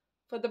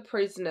for the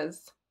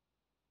prisoners,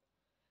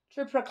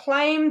 to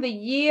proclaim the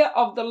year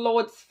of the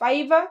Lord's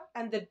favor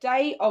and the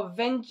day of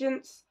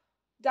vengeance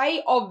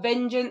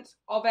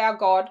of our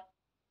God,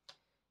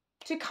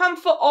 to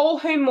comfort all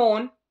who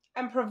mourn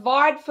and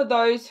provide for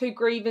those who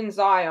grieve in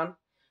Zion,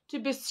 to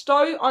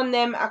bestow on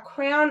them a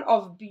crown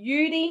of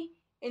beauty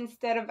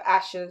instead of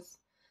ashes,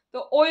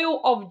 the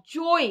oil of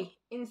joy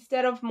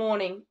instead of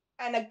mourning,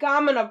 and a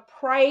garment of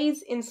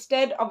praise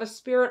instead of a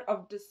spirit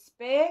of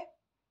despair.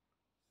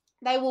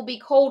 They will be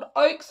called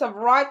oaks of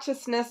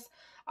righteousness,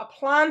 a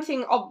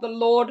planting of the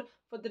Lord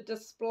for the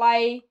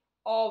display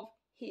of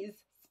his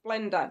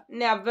splendor.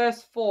 Now,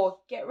 verse 4.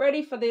 Get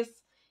ready for this.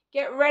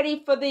 Get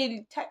ready for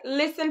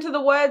listen to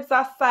the words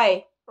I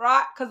say,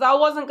 right? Because I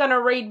wasn't going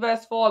to read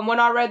verse 4. And when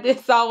I read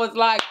this, I was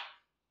like,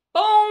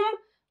 boom,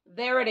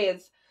 there it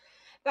is.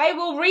 They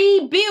will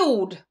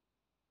rebuild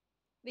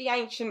the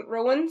ancient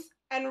ruins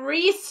and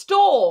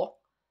restore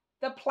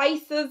the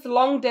places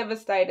long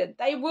devastated.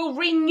 They will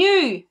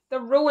renew the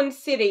ruined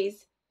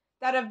cities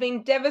that have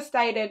been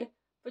devastated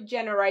for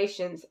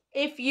generations.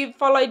 If you've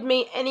followed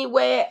me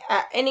anywhere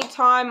at any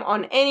time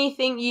on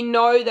anything, you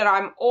know that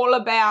I'm all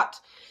about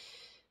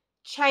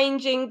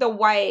changing the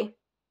way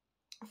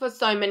for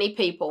so many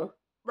people,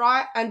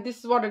 right? And this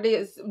is what it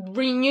is.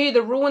 Renew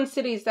the ruined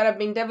cities that have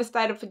been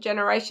devastated for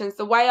generations.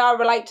 The way I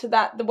relate to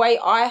that, the way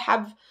I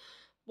have,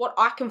 what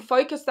I can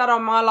focus that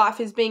on my life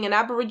is being an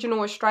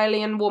Aboriginal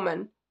Australian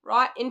woman,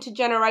 right?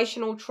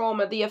 Intergenerational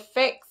trauma, the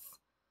effects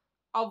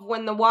of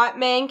when the white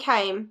man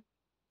came.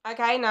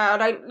 Okay, now I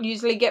don't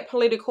usually get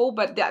political,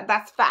 but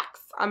that's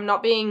facts. I'm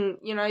not being,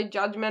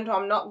 judgmental.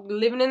 I'm not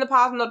living in the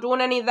past. I'm not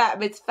doing any of that,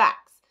 but it's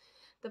facts.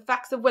 The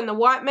facts of when the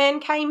white man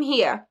came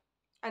here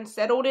and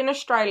settled in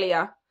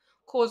Australia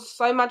caused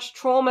so much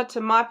trauma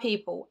to my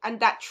people. And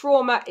that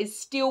trauma is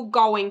still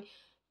going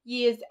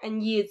years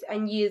and years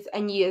and years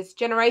and years,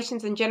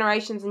 generations and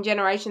generations and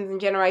generations and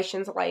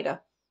generations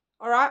later.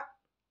 All right?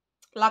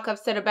 Like I've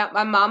said about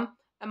my mum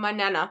and my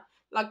nana,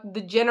 like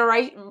the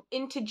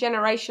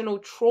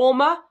intergenerational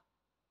trauma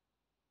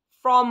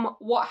from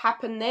what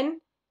happened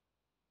then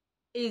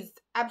is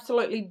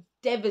absolutely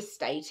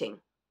devastating.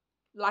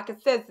 Like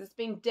it says, it's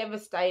been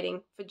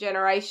devastating for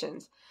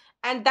generations.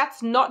 And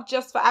that's not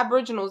just for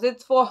Aboriginals.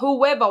 It's for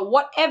whoever,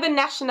 whatever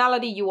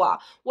nationality you are,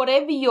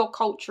 whatever your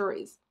culture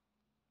is.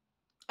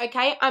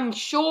 Okay, I'm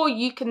sure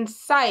you can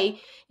say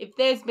if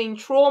there's been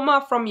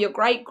trauma from your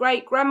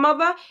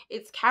great-great-grandmother,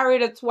 it's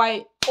carried its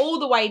way all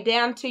the way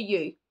down to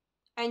you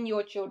and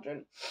your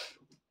children.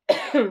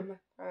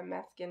 My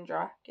mouth's getting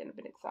dry. Getting a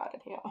bit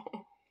excited here.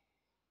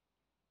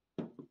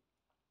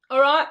 All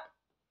right,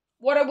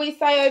 what did we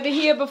say over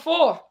here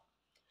before?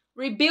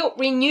 Rebuilt,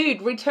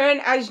 renewed,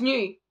 return as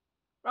new,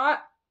 right?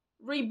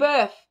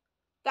 Rebirth.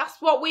 That's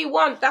what we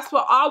want. That's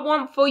what I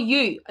want for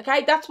you,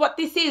 okay? That's what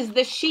this is,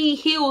 the She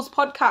Heals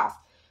podcast.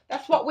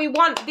 That's what we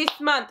want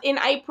this month in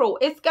April.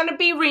 It's going to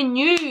be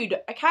renewed,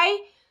 okay?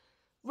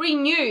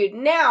 Renewed.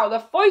 Now, the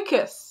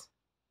focus.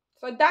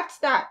 So that's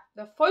that.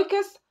 The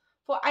focus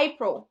for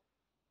April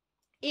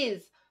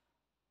is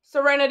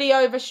serenity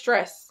over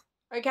stress,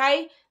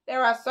 okay?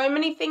 There are so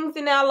many things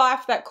in our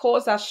life that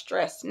cause us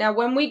stress. Now,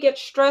 when we get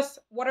stressed,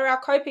 what are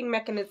our coping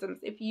mechanisms?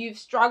 If you've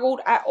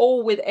struggled at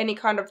all with any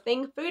kind of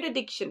thing, food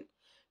addiction,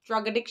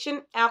 drug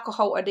addiction,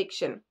 alcohol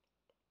addiction,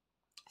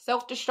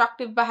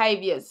 self-destructive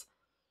behaviors,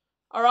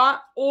 all right?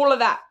 All of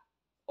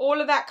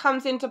that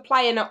comes into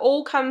play, and it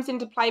all comes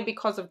into play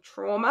because of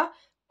trauma,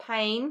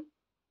 pain,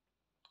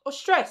 or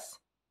stress.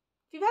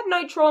 If you've had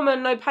no trauma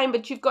and no pain,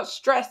 but you've got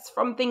stress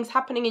from things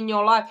happening in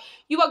your life,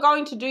 you are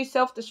going to do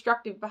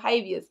self-destructive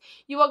behaviors.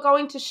 You are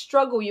going to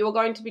struggle. You are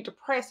going to be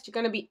depressed. You're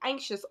going to be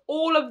anxious.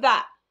 All of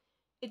that.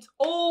 It's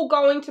all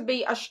going to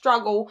be a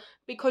struggle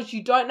because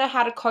you don't know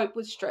how to cope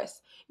with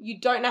stress. You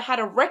don't know how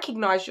to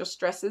recognize your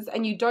stresses,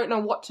 and you don't know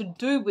what to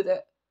do with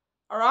it.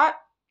 All right?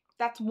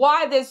 That's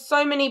why there's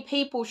so many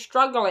people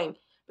struggling,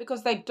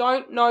 because they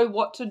don't know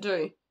what to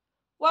do.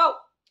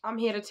 Well, I'm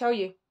here to tell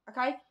you,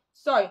 okay?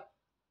 So,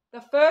 the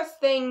first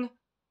thing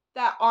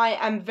that I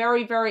am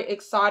very, very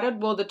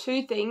excited, well, the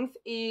two things,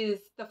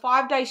 is the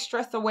 5-day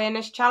stress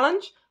awareness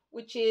challenge,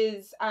 which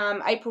is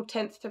April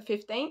 10th to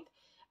 15th,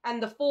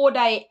 and the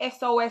 4-day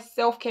SOS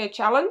self-care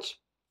challenge.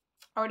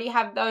 I already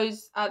have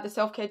those, the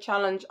self-care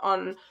challenge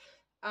on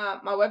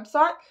my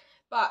website,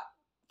 but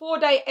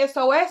 4-day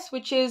SOS,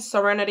 which is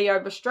Serenity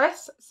Over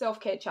Stress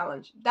self-care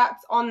challenge.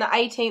 That's on the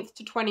 18th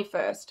to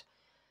 21st.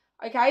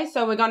 Okay,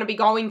 so we're going to be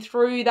going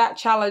through that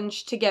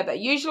challenge together.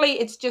 Usually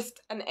it's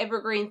just an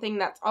evergreen thing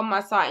that's on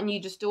my site and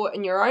you just do it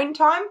in your own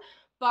time.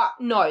 But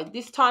no,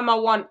 this time I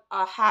want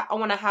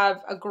to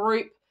have a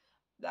group,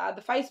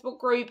 the Facebook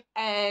group,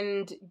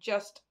 and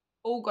just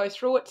all go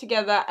through it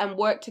together and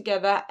work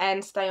together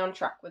and stay on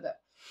track with it.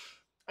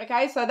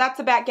 Okay, so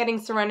that's about getting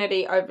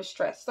serenity over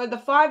stress. So the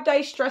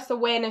 5-day stress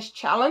awareness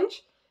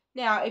challenge.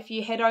 Now, if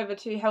you head over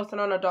to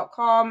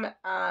healthandhonour.com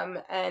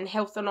and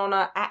Health and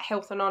Honour at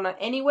Health and Honour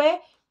anywhere.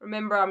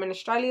 Remember, I'm in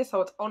Australia,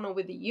 so it's honour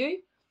with a U,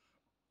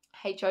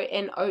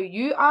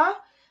 HONOUR.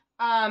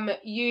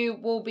 you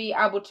will be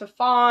able to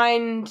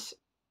find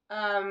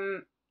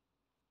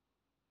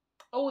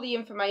all the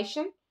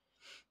information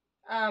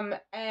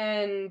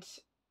and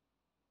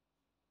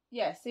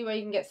yeah, see where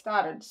you can get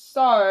started.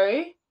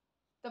 So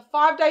the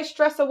 5-day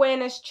stress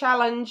awareness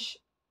challenge,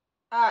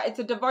 it's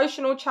a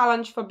devotional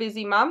challenge for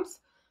busy mums.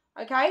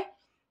 Okay,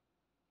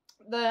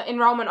 the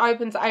enrollment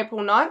opens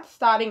April 9th,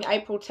 starting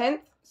April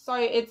 10th. So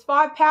it's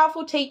 5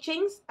 powerful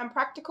teachings and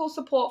practical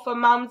support for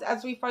mums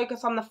as we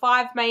focus on the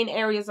 5 main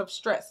areas of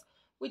stress,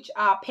 which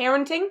are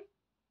parenting.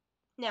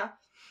 Now,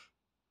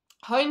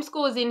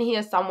 homeschool is in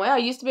here somewhere. I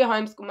used to be a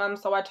homeschool mum,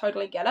 so I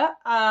totally get it.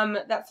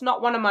 That's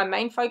not one of my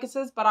main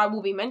focuses, but I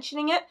will be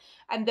mentioning it,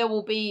 and there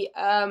will be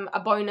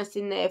a bonus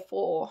in there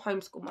for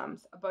homeschool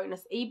mums, a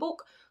bonus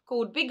ebook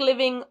called Big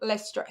Living,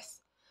 Less Stress.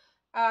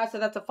 So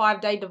that's a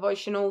 5-day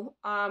devotional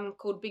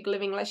called Big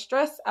Living, Less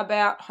Stress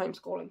about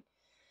homeschooling.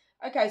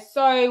 Okay,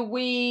 so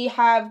we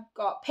have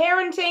got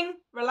parenting,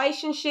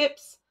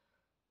 relationships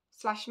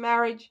 /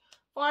 marriage,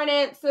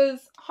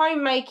 finances,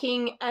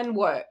 homemaking, and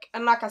work.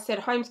 And like I said,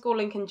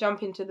 homeschooling can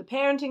jump into the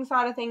parenting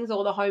side of things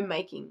or the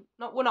homemaking.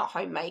 Not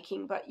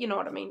homemaking, but you know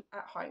what I mean,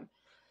 at home.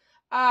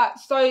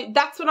 So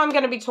that's what I'm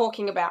going to be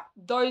talking about,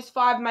 those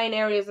 5 main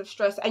areas of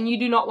stress, and you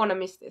do not want to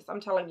miss this,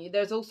 I'm telling you.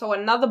 There's also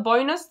another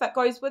bonus that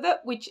goes with it,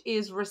 which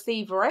is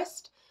Receive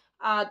Rest.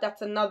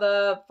 That's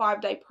another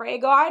 5-day prayer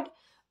guide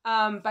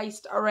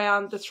based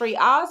around the 3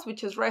 R's,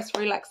 which is rest,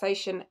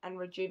 relaxation, and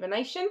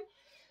rejuvenation.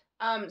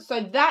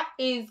 So that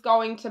is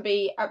going to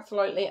be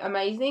absolutely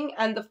amazing.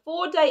 And the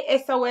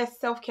 4-day SOS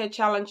self-care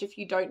challenge, if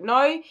you don't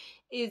know,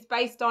 is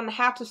based on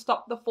how to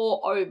stop the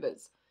 4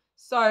 overs.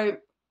 So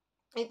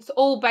it's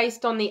all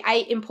based on the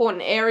 8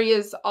 important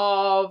areas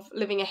of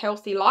living a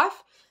healthy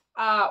life,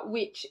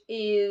 which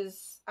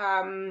is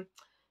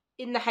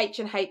in the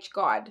H&H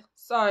guide.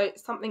 So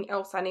something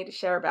else I need to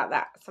share about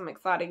that, some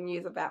exciting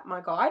news about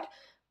my guide.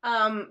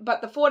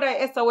 But the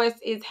 4-day SOS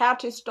is how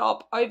to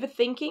stop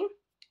overthinking,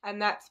 and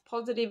that's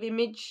positive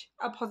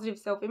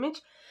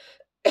self-image.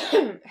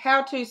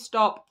 How to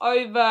stop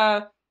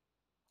over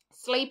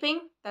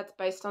sleeping, that's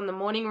based on the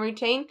morning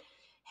routine.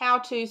 How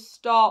to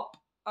stop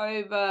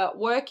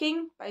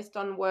overworking, based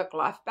on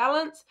work-life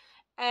balance.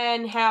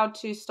 And how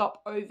to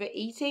stop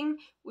overeating,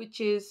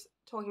 which is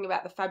talking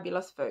about the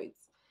fabulous foods.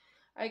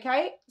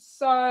 Okay,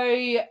 so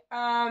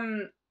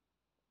oopsie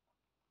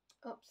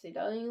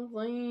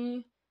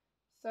daisy.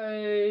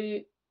 So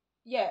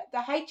yeah,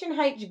 the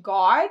H&H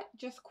guide,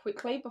 just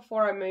quickly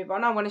before I move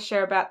on, I want to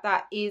share about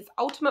that, is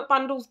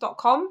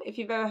ultimatebundles.com. If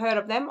you've ever heard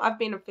of them, I've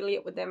been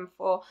affiliate with them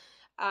for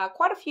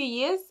quite a few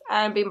years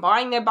and been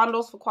buying their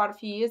bundles for quite a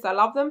few years. I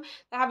love them.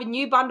 They have a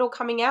new bundle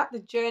coming out, The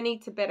Journey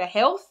to Better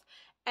Health,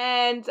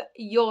 and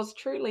yours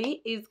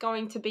truly is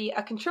going to be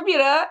a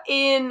contributor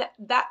in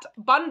that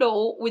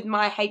bundle with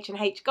my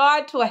H&H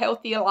guide to a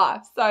healthier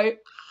life. So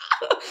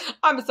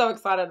I'm so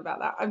excited about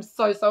that. I'm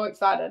so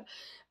excited.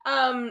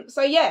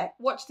 So yeah,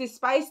 watch this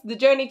space. The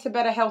Journey to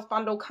Better Health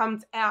bundle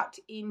comes out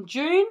in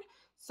June.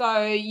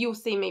 So you'll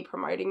see me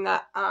promoting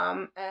that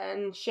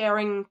and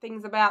sharing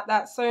things about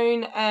that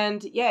soon.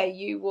 And yeah,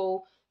 you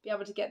will be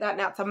able to get that.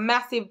 Now, it's a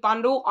massive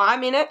bundle.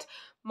 I'm in it.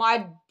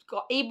 My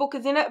ebook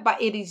is in it,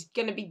 but it is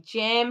going to be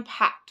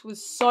jam-packed with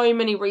so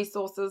many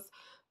resources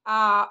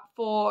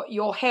for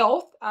your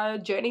health.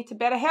 Journey to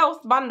Better Health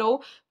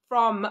bundle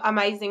from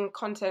amazing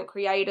content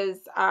creators,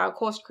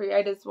 course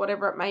creators,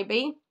 whatever it may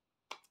be.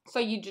 So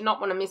you do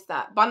not want to miss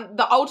that.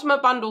 The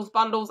Ultimate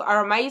bundles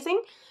are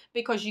amazing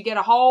because you get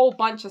a whole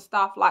bunch of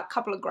stuff, like a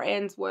couple of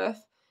grand's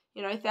worth,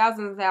 you know,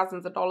 thousands and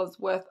thousands of dollars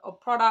worth of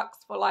products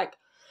for like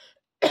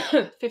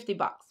 $50,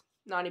 $90,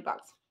 $20,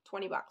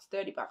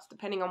 $30,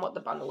 depending on what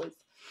the bundle is.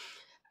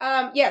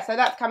 Yeah, so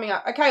that's coming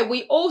up. Okay,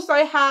 we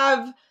also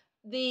have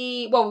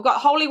we've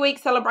got Holy Week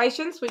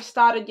celebrations, which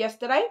started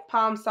yesterday,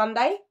 Palm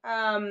Sunday,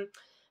 and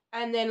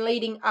then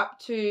leading up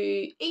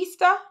to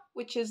Easter,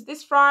 which is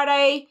this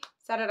Friday,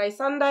 Saturday,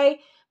 Sunday,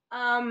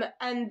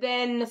 and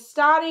then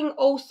starting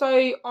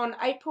also on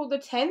April the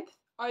 10th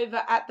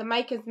over at the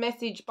Maker's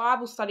Message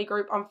Bible Study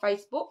Group on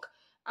Facebook,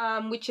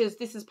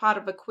 this is part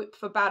of Equip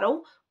for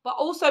Battle, but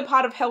also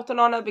part of Health and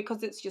Honor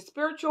because it's your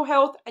spiritual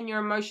health and your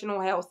emotional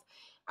health.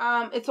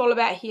 It's all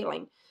about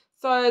healing.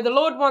 So the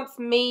Lord wants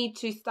me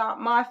to start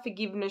my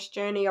forgiveness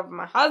journey of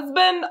my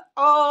husband.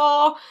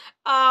 And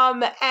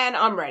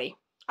I'm ready.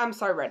 I'm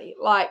so ready.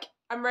 Like,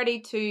 I'm ready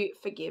to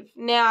forgive.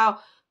 Now,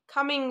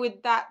 coming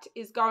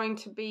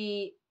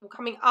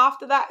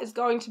after that is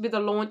going to be the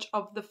launch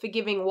of The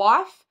Forgiving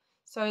Wife.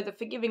 So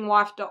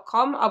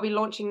theforgivingwife.com. I'll be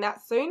launching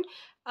that soon.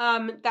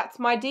 That's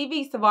my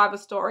DV survivor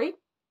story.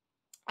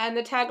 And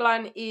the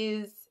tagline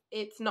is,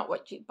 it's not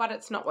what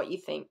you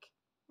think.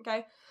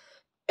 Okay?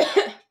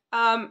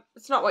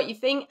 It's not what you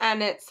think,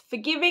 and it's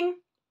forgiving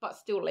but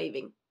still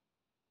leaving.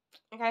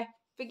 Okay?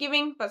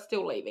 Forgiving but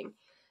still leaving.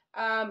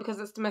 Because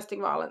it's domestic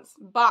violence.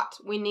 But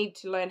we need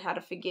to learn how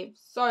to forgive.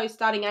 So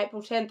starting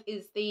April 10th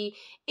is the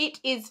It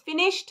Is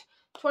Finished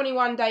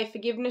 21-day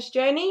forgiveness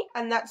journey,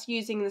 and that's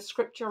using the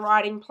scripture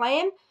writing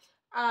plan.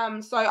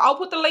 So I'll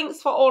put the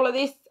links for all of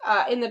this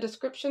in the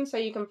description so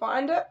you can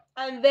find it.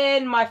 And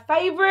then my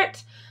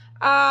favorite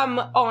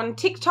on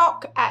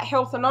TikTok at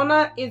Health and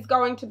Honor is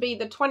going to be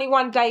the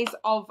 21 days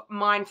of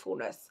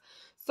mindfulness.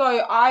 So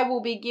I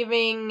will be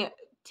giving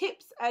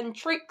tips and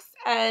tricks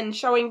and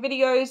showing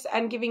videos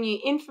and giving you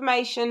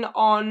information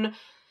on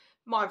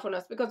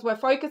mindfulness, because we're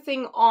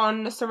focusing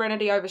on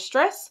serenity over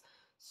stress.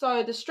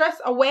 So the stress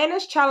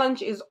awareness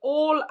challenge is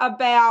all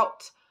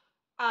about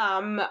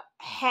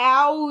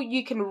how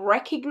you can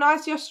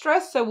recognize your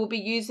stress. So we'll be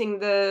using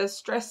the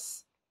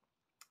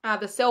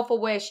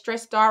self-aware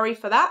stress diary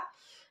for that.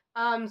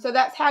 So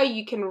that's how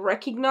you can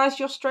recognize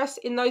your stress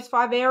in those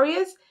 5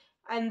 areas.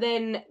 And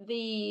then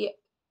the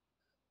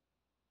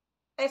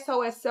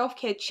SOS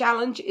self-care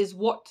challenge is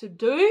what to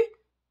do,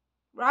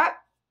 right,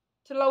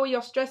 to lower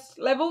your stress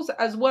levels,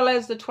 as well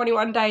as the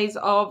 21 days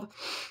of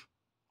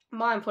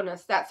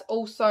mindfulness. That's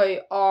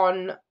also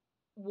on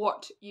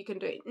what you can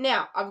do.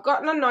 Now, I've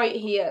gotten a note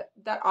here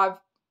that I've,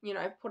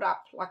 put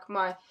up, like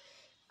my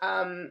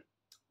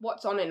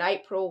what's on in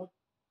April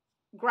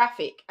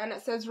graphic, and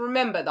it says,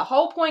 remember, the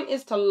whole point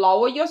is to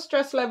lower your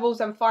stress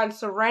levels and find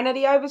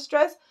serenity over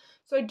stress.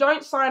 So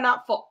don't sign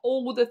up for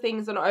all the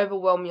things and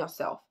overwhelm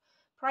yourself.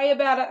 Pray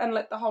about it and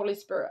let the Holy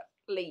Spirit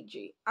lead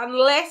you.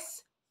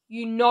 Unless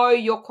you know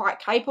you're quite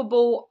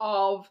capable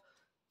of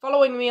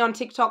following me on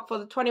TikTok for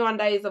the 21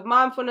 days of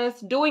mindfulness,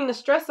 doing the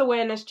stress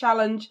awareness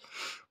challenge,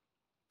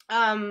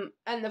 and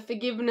the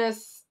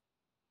forgiveness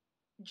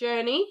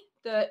journey,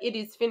 the It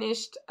Is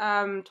Finished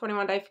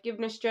 21-day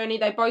forgiveness journey.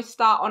 They both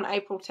start on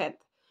April 10th.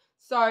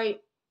 So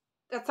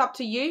that's up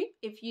to you.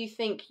 If you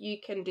think you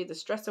can do the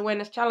stress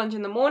awareness challenge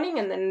in the morning,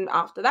 and then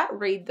after that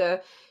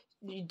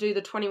you do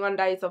the 21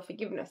 days of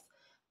forgiveness,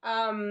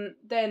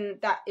 then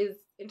that is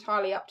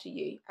entirely up to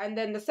you. And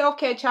then the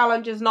self-care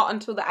challenge is not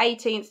until the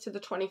 18th to the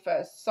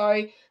 21st.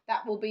 So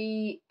that will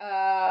be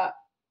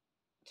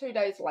 2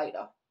 days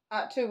later.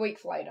 2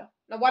 weeks later.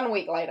 No, 1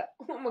 week later.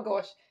 Oh my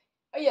gosh.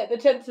 Oh yeah, the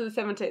 10th to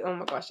the 17th. Oh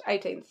my gosh,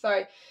 18th.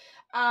 So,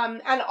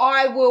 and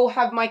I will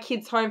have my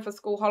kids home for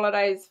school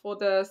holidays for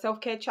the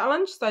self-care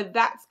challenge. So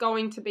that's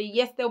going to be,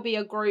 yes, there'll be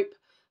a group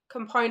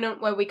component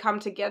where we come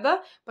together,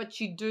 but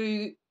you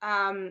do,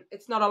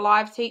 it's not a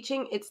live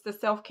teaching. It's the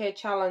self-care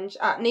challenge.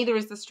 Neither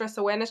is the stress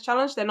awareness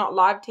challenge. They're not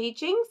live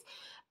teachings.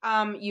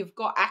 You've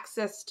got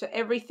access to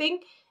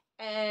everything.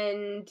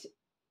 And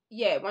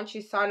yeah, once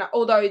you sign up,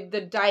 although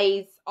the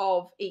days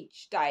of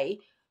each day,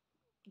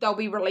 they'll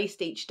be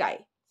released each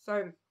day.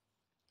 So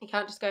you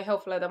can't just go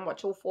Health-Led and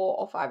watch all 4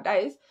 or 5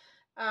 days.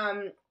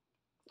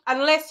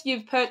 Unless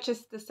you've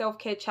purchased the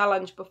self-care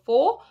challenge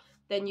before,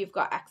 then you've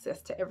got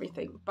access to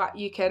everything. But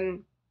you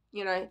can,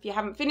 if you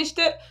haven't finished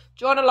it,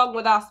 join along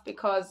with us,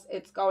 because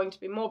it's going to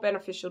be more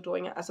beneficial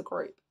doing it as a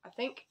group, I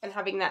think, and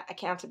having that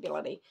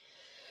accountability.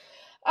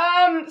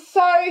 I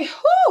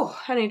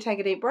need to take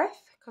a deep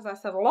breath, because I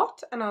said a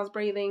lot and I was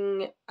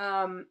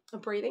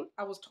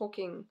I was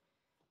talking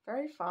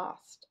very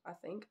fast, I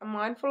think. I'm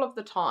mindful of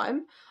the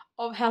time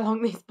of how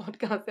long these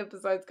podcast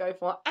episodes go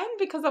for, and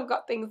because I've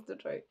got things to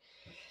do.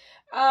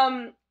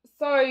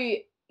 So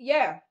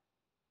yeah,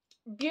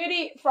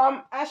 beauty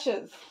from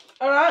ashes.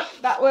 All right,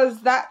 that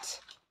was the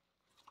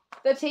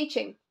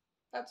teaching.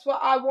 That's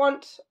what I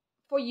want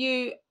for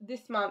you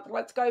this month.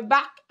 Let's go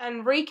back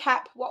and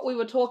recap what we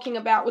were talking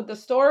about with the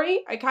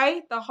story.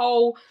 Okay, the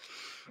whole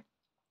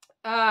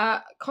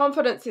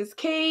confidence is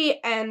key,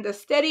 and the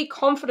steady,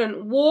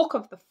 confident walk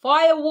of the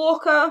fire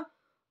walker.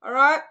 All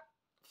right,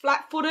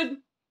 flat-footed,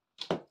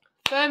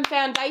 firm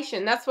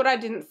foundation. That's what I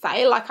didn't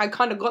say. Like, I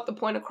kind of got the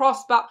point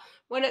across, but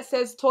when it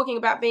says talking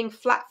about being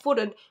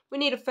flat-footed, we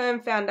need a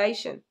firm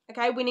foundation.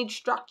 Okay, we need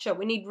structure,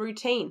 we need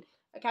routine.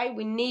 Okay,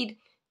 we need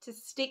to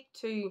stick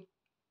to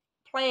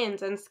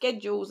plans and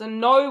schedules and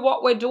know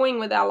what we're doing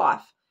with our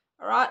life.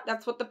 All right,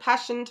 that's what the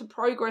Passion to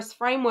Progress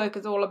framework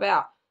is all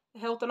about. The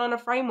Health and Honor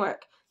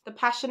framework. The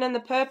passion and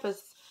the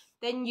purpose.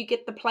 Then you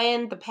get the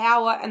plan, the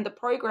power, and the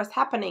progress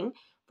happening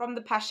from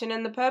the passion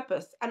and the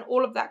purpose. And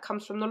all of that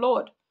comes from the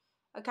Lord.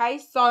 Okay,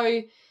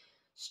 so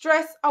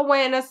Stress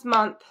Awareness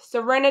Month,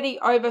 serenity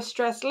over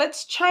stress.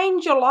 Let's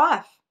change your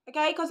life.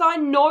 Okay, because I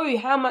know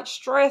how much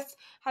stress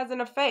has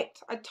an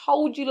effect. I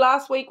told you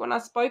last week when I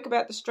spoke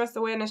about the Stress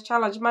Awareness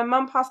Challenge, my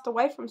mum passed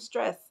away from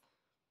stress.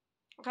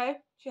 Okay,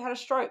 she had a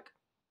stroke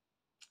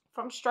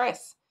from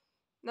stress.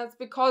 And that's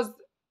because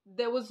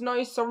there was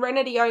no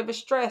serenity over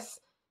stress,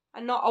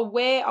 and not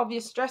aware of your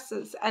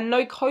stresses, and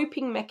no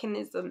coping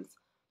mechanisms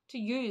to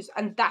use.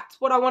 And that's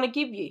what I want to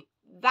give you.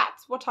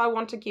 That's what I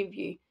want to give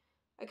you.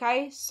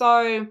 Okay,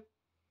 so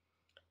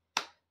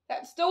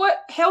let's do it.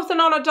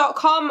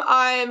 Healthandhonor.com.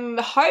 I'm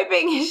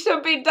hoping it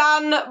should be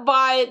done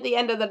by the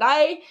end of the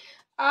day,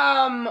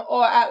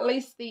 or at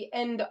least the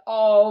end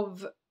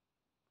of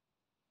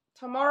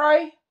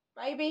tomorrow,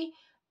 maybe.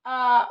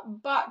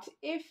 But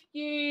if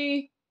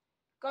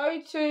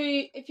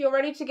you're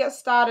ready to get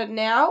started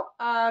now,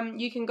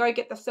 you can go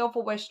get the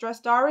Self-Aware Stress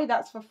Diary.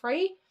 That's for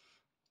free.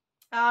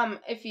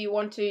 If you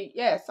want to,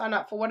 sign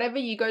up for whatever,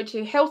 you go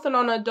to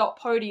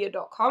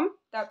healthandhonor.podia.com.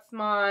 That's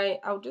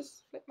I'll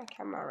just flip my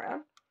camera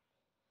around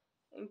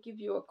and give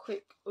you a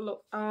quick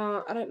look.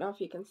 I don't know if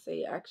you can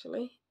see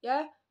actually.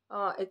 Yeah.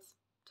 It's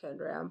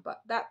turned around,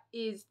 but that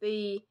is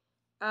the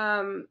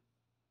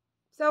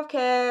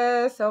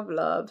self-care,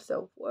 self-love,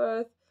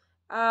 self-worth,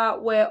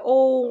 where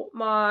all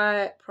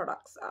my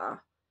products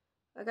are.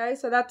 Okay,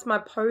 so that's my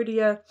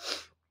Podia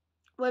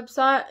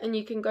website, and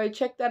you can go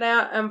check that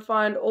out and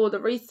find all the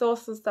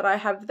resources that I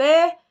have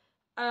there,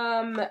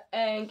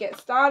 and get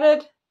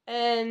started.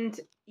 And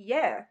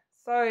yeah,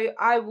 so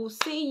I will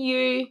see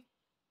you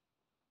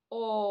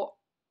or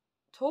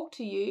talk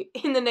to you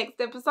in the next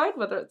episode,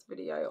 whether it's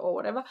video or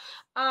whatever.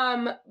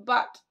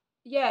 But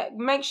yeah,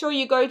 make sure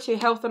you go to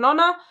Health and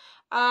Honor,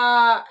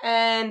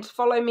 and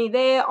follow me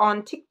there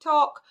on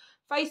TikTok,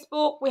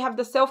 Facebook. We have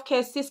the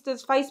Self-Care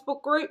Sisters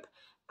Facebook group.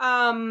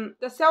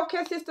 The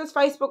Self-Care Sisters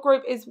Facebook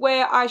group is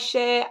where I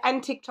share,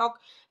 and TikTok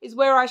is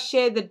where I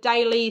share the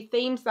daily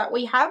themes that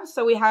we have.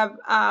 So we have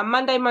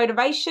Monday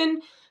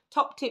Motivation,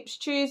 Top Tips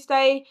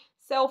Tuesday,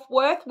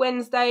 Self-Worth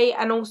Wednesday,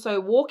 and also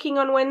Walking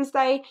on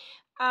Wednesday,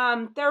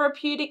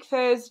 Therapeutic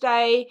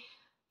Thursday,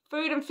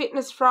 Food and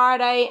Fitness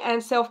Friday,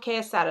 and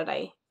Self-Care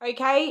Saturday.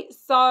 Okay,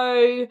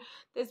 so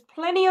there's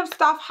plenty of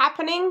stuff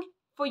happening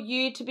for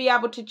you to be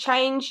able to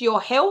change your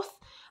health,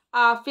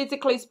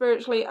 physically,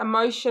 spiritually,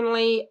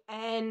 emotionally,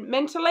 and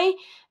mentally.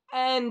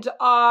 And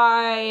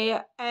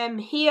I am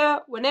here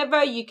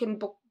whenever. You can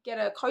get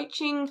a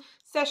coaching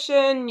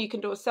session, you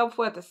can do a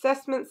self-worth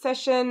assessment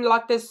session.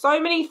 Like, there's so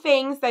many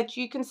things that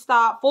you can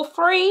start for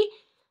free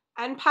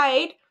and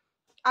paid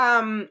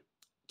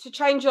to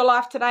change your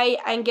life today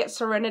and get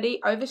serenity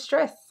over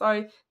stress.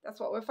 So that's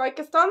what we're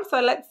focused on.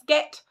 So let's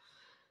get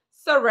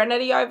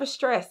serenity over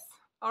stress.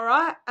 All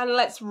right, and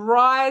let's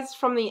rise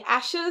from the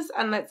ashes,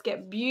 and let's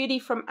get beauty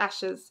from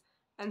ashes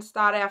and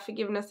start our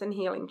forgiveness and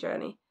healing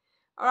journey.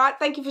 All right,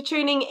 thank you for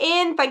tuning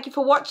in. Thank you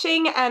for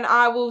watching, and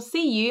I will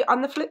see you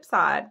on the flip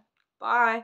side. Bye.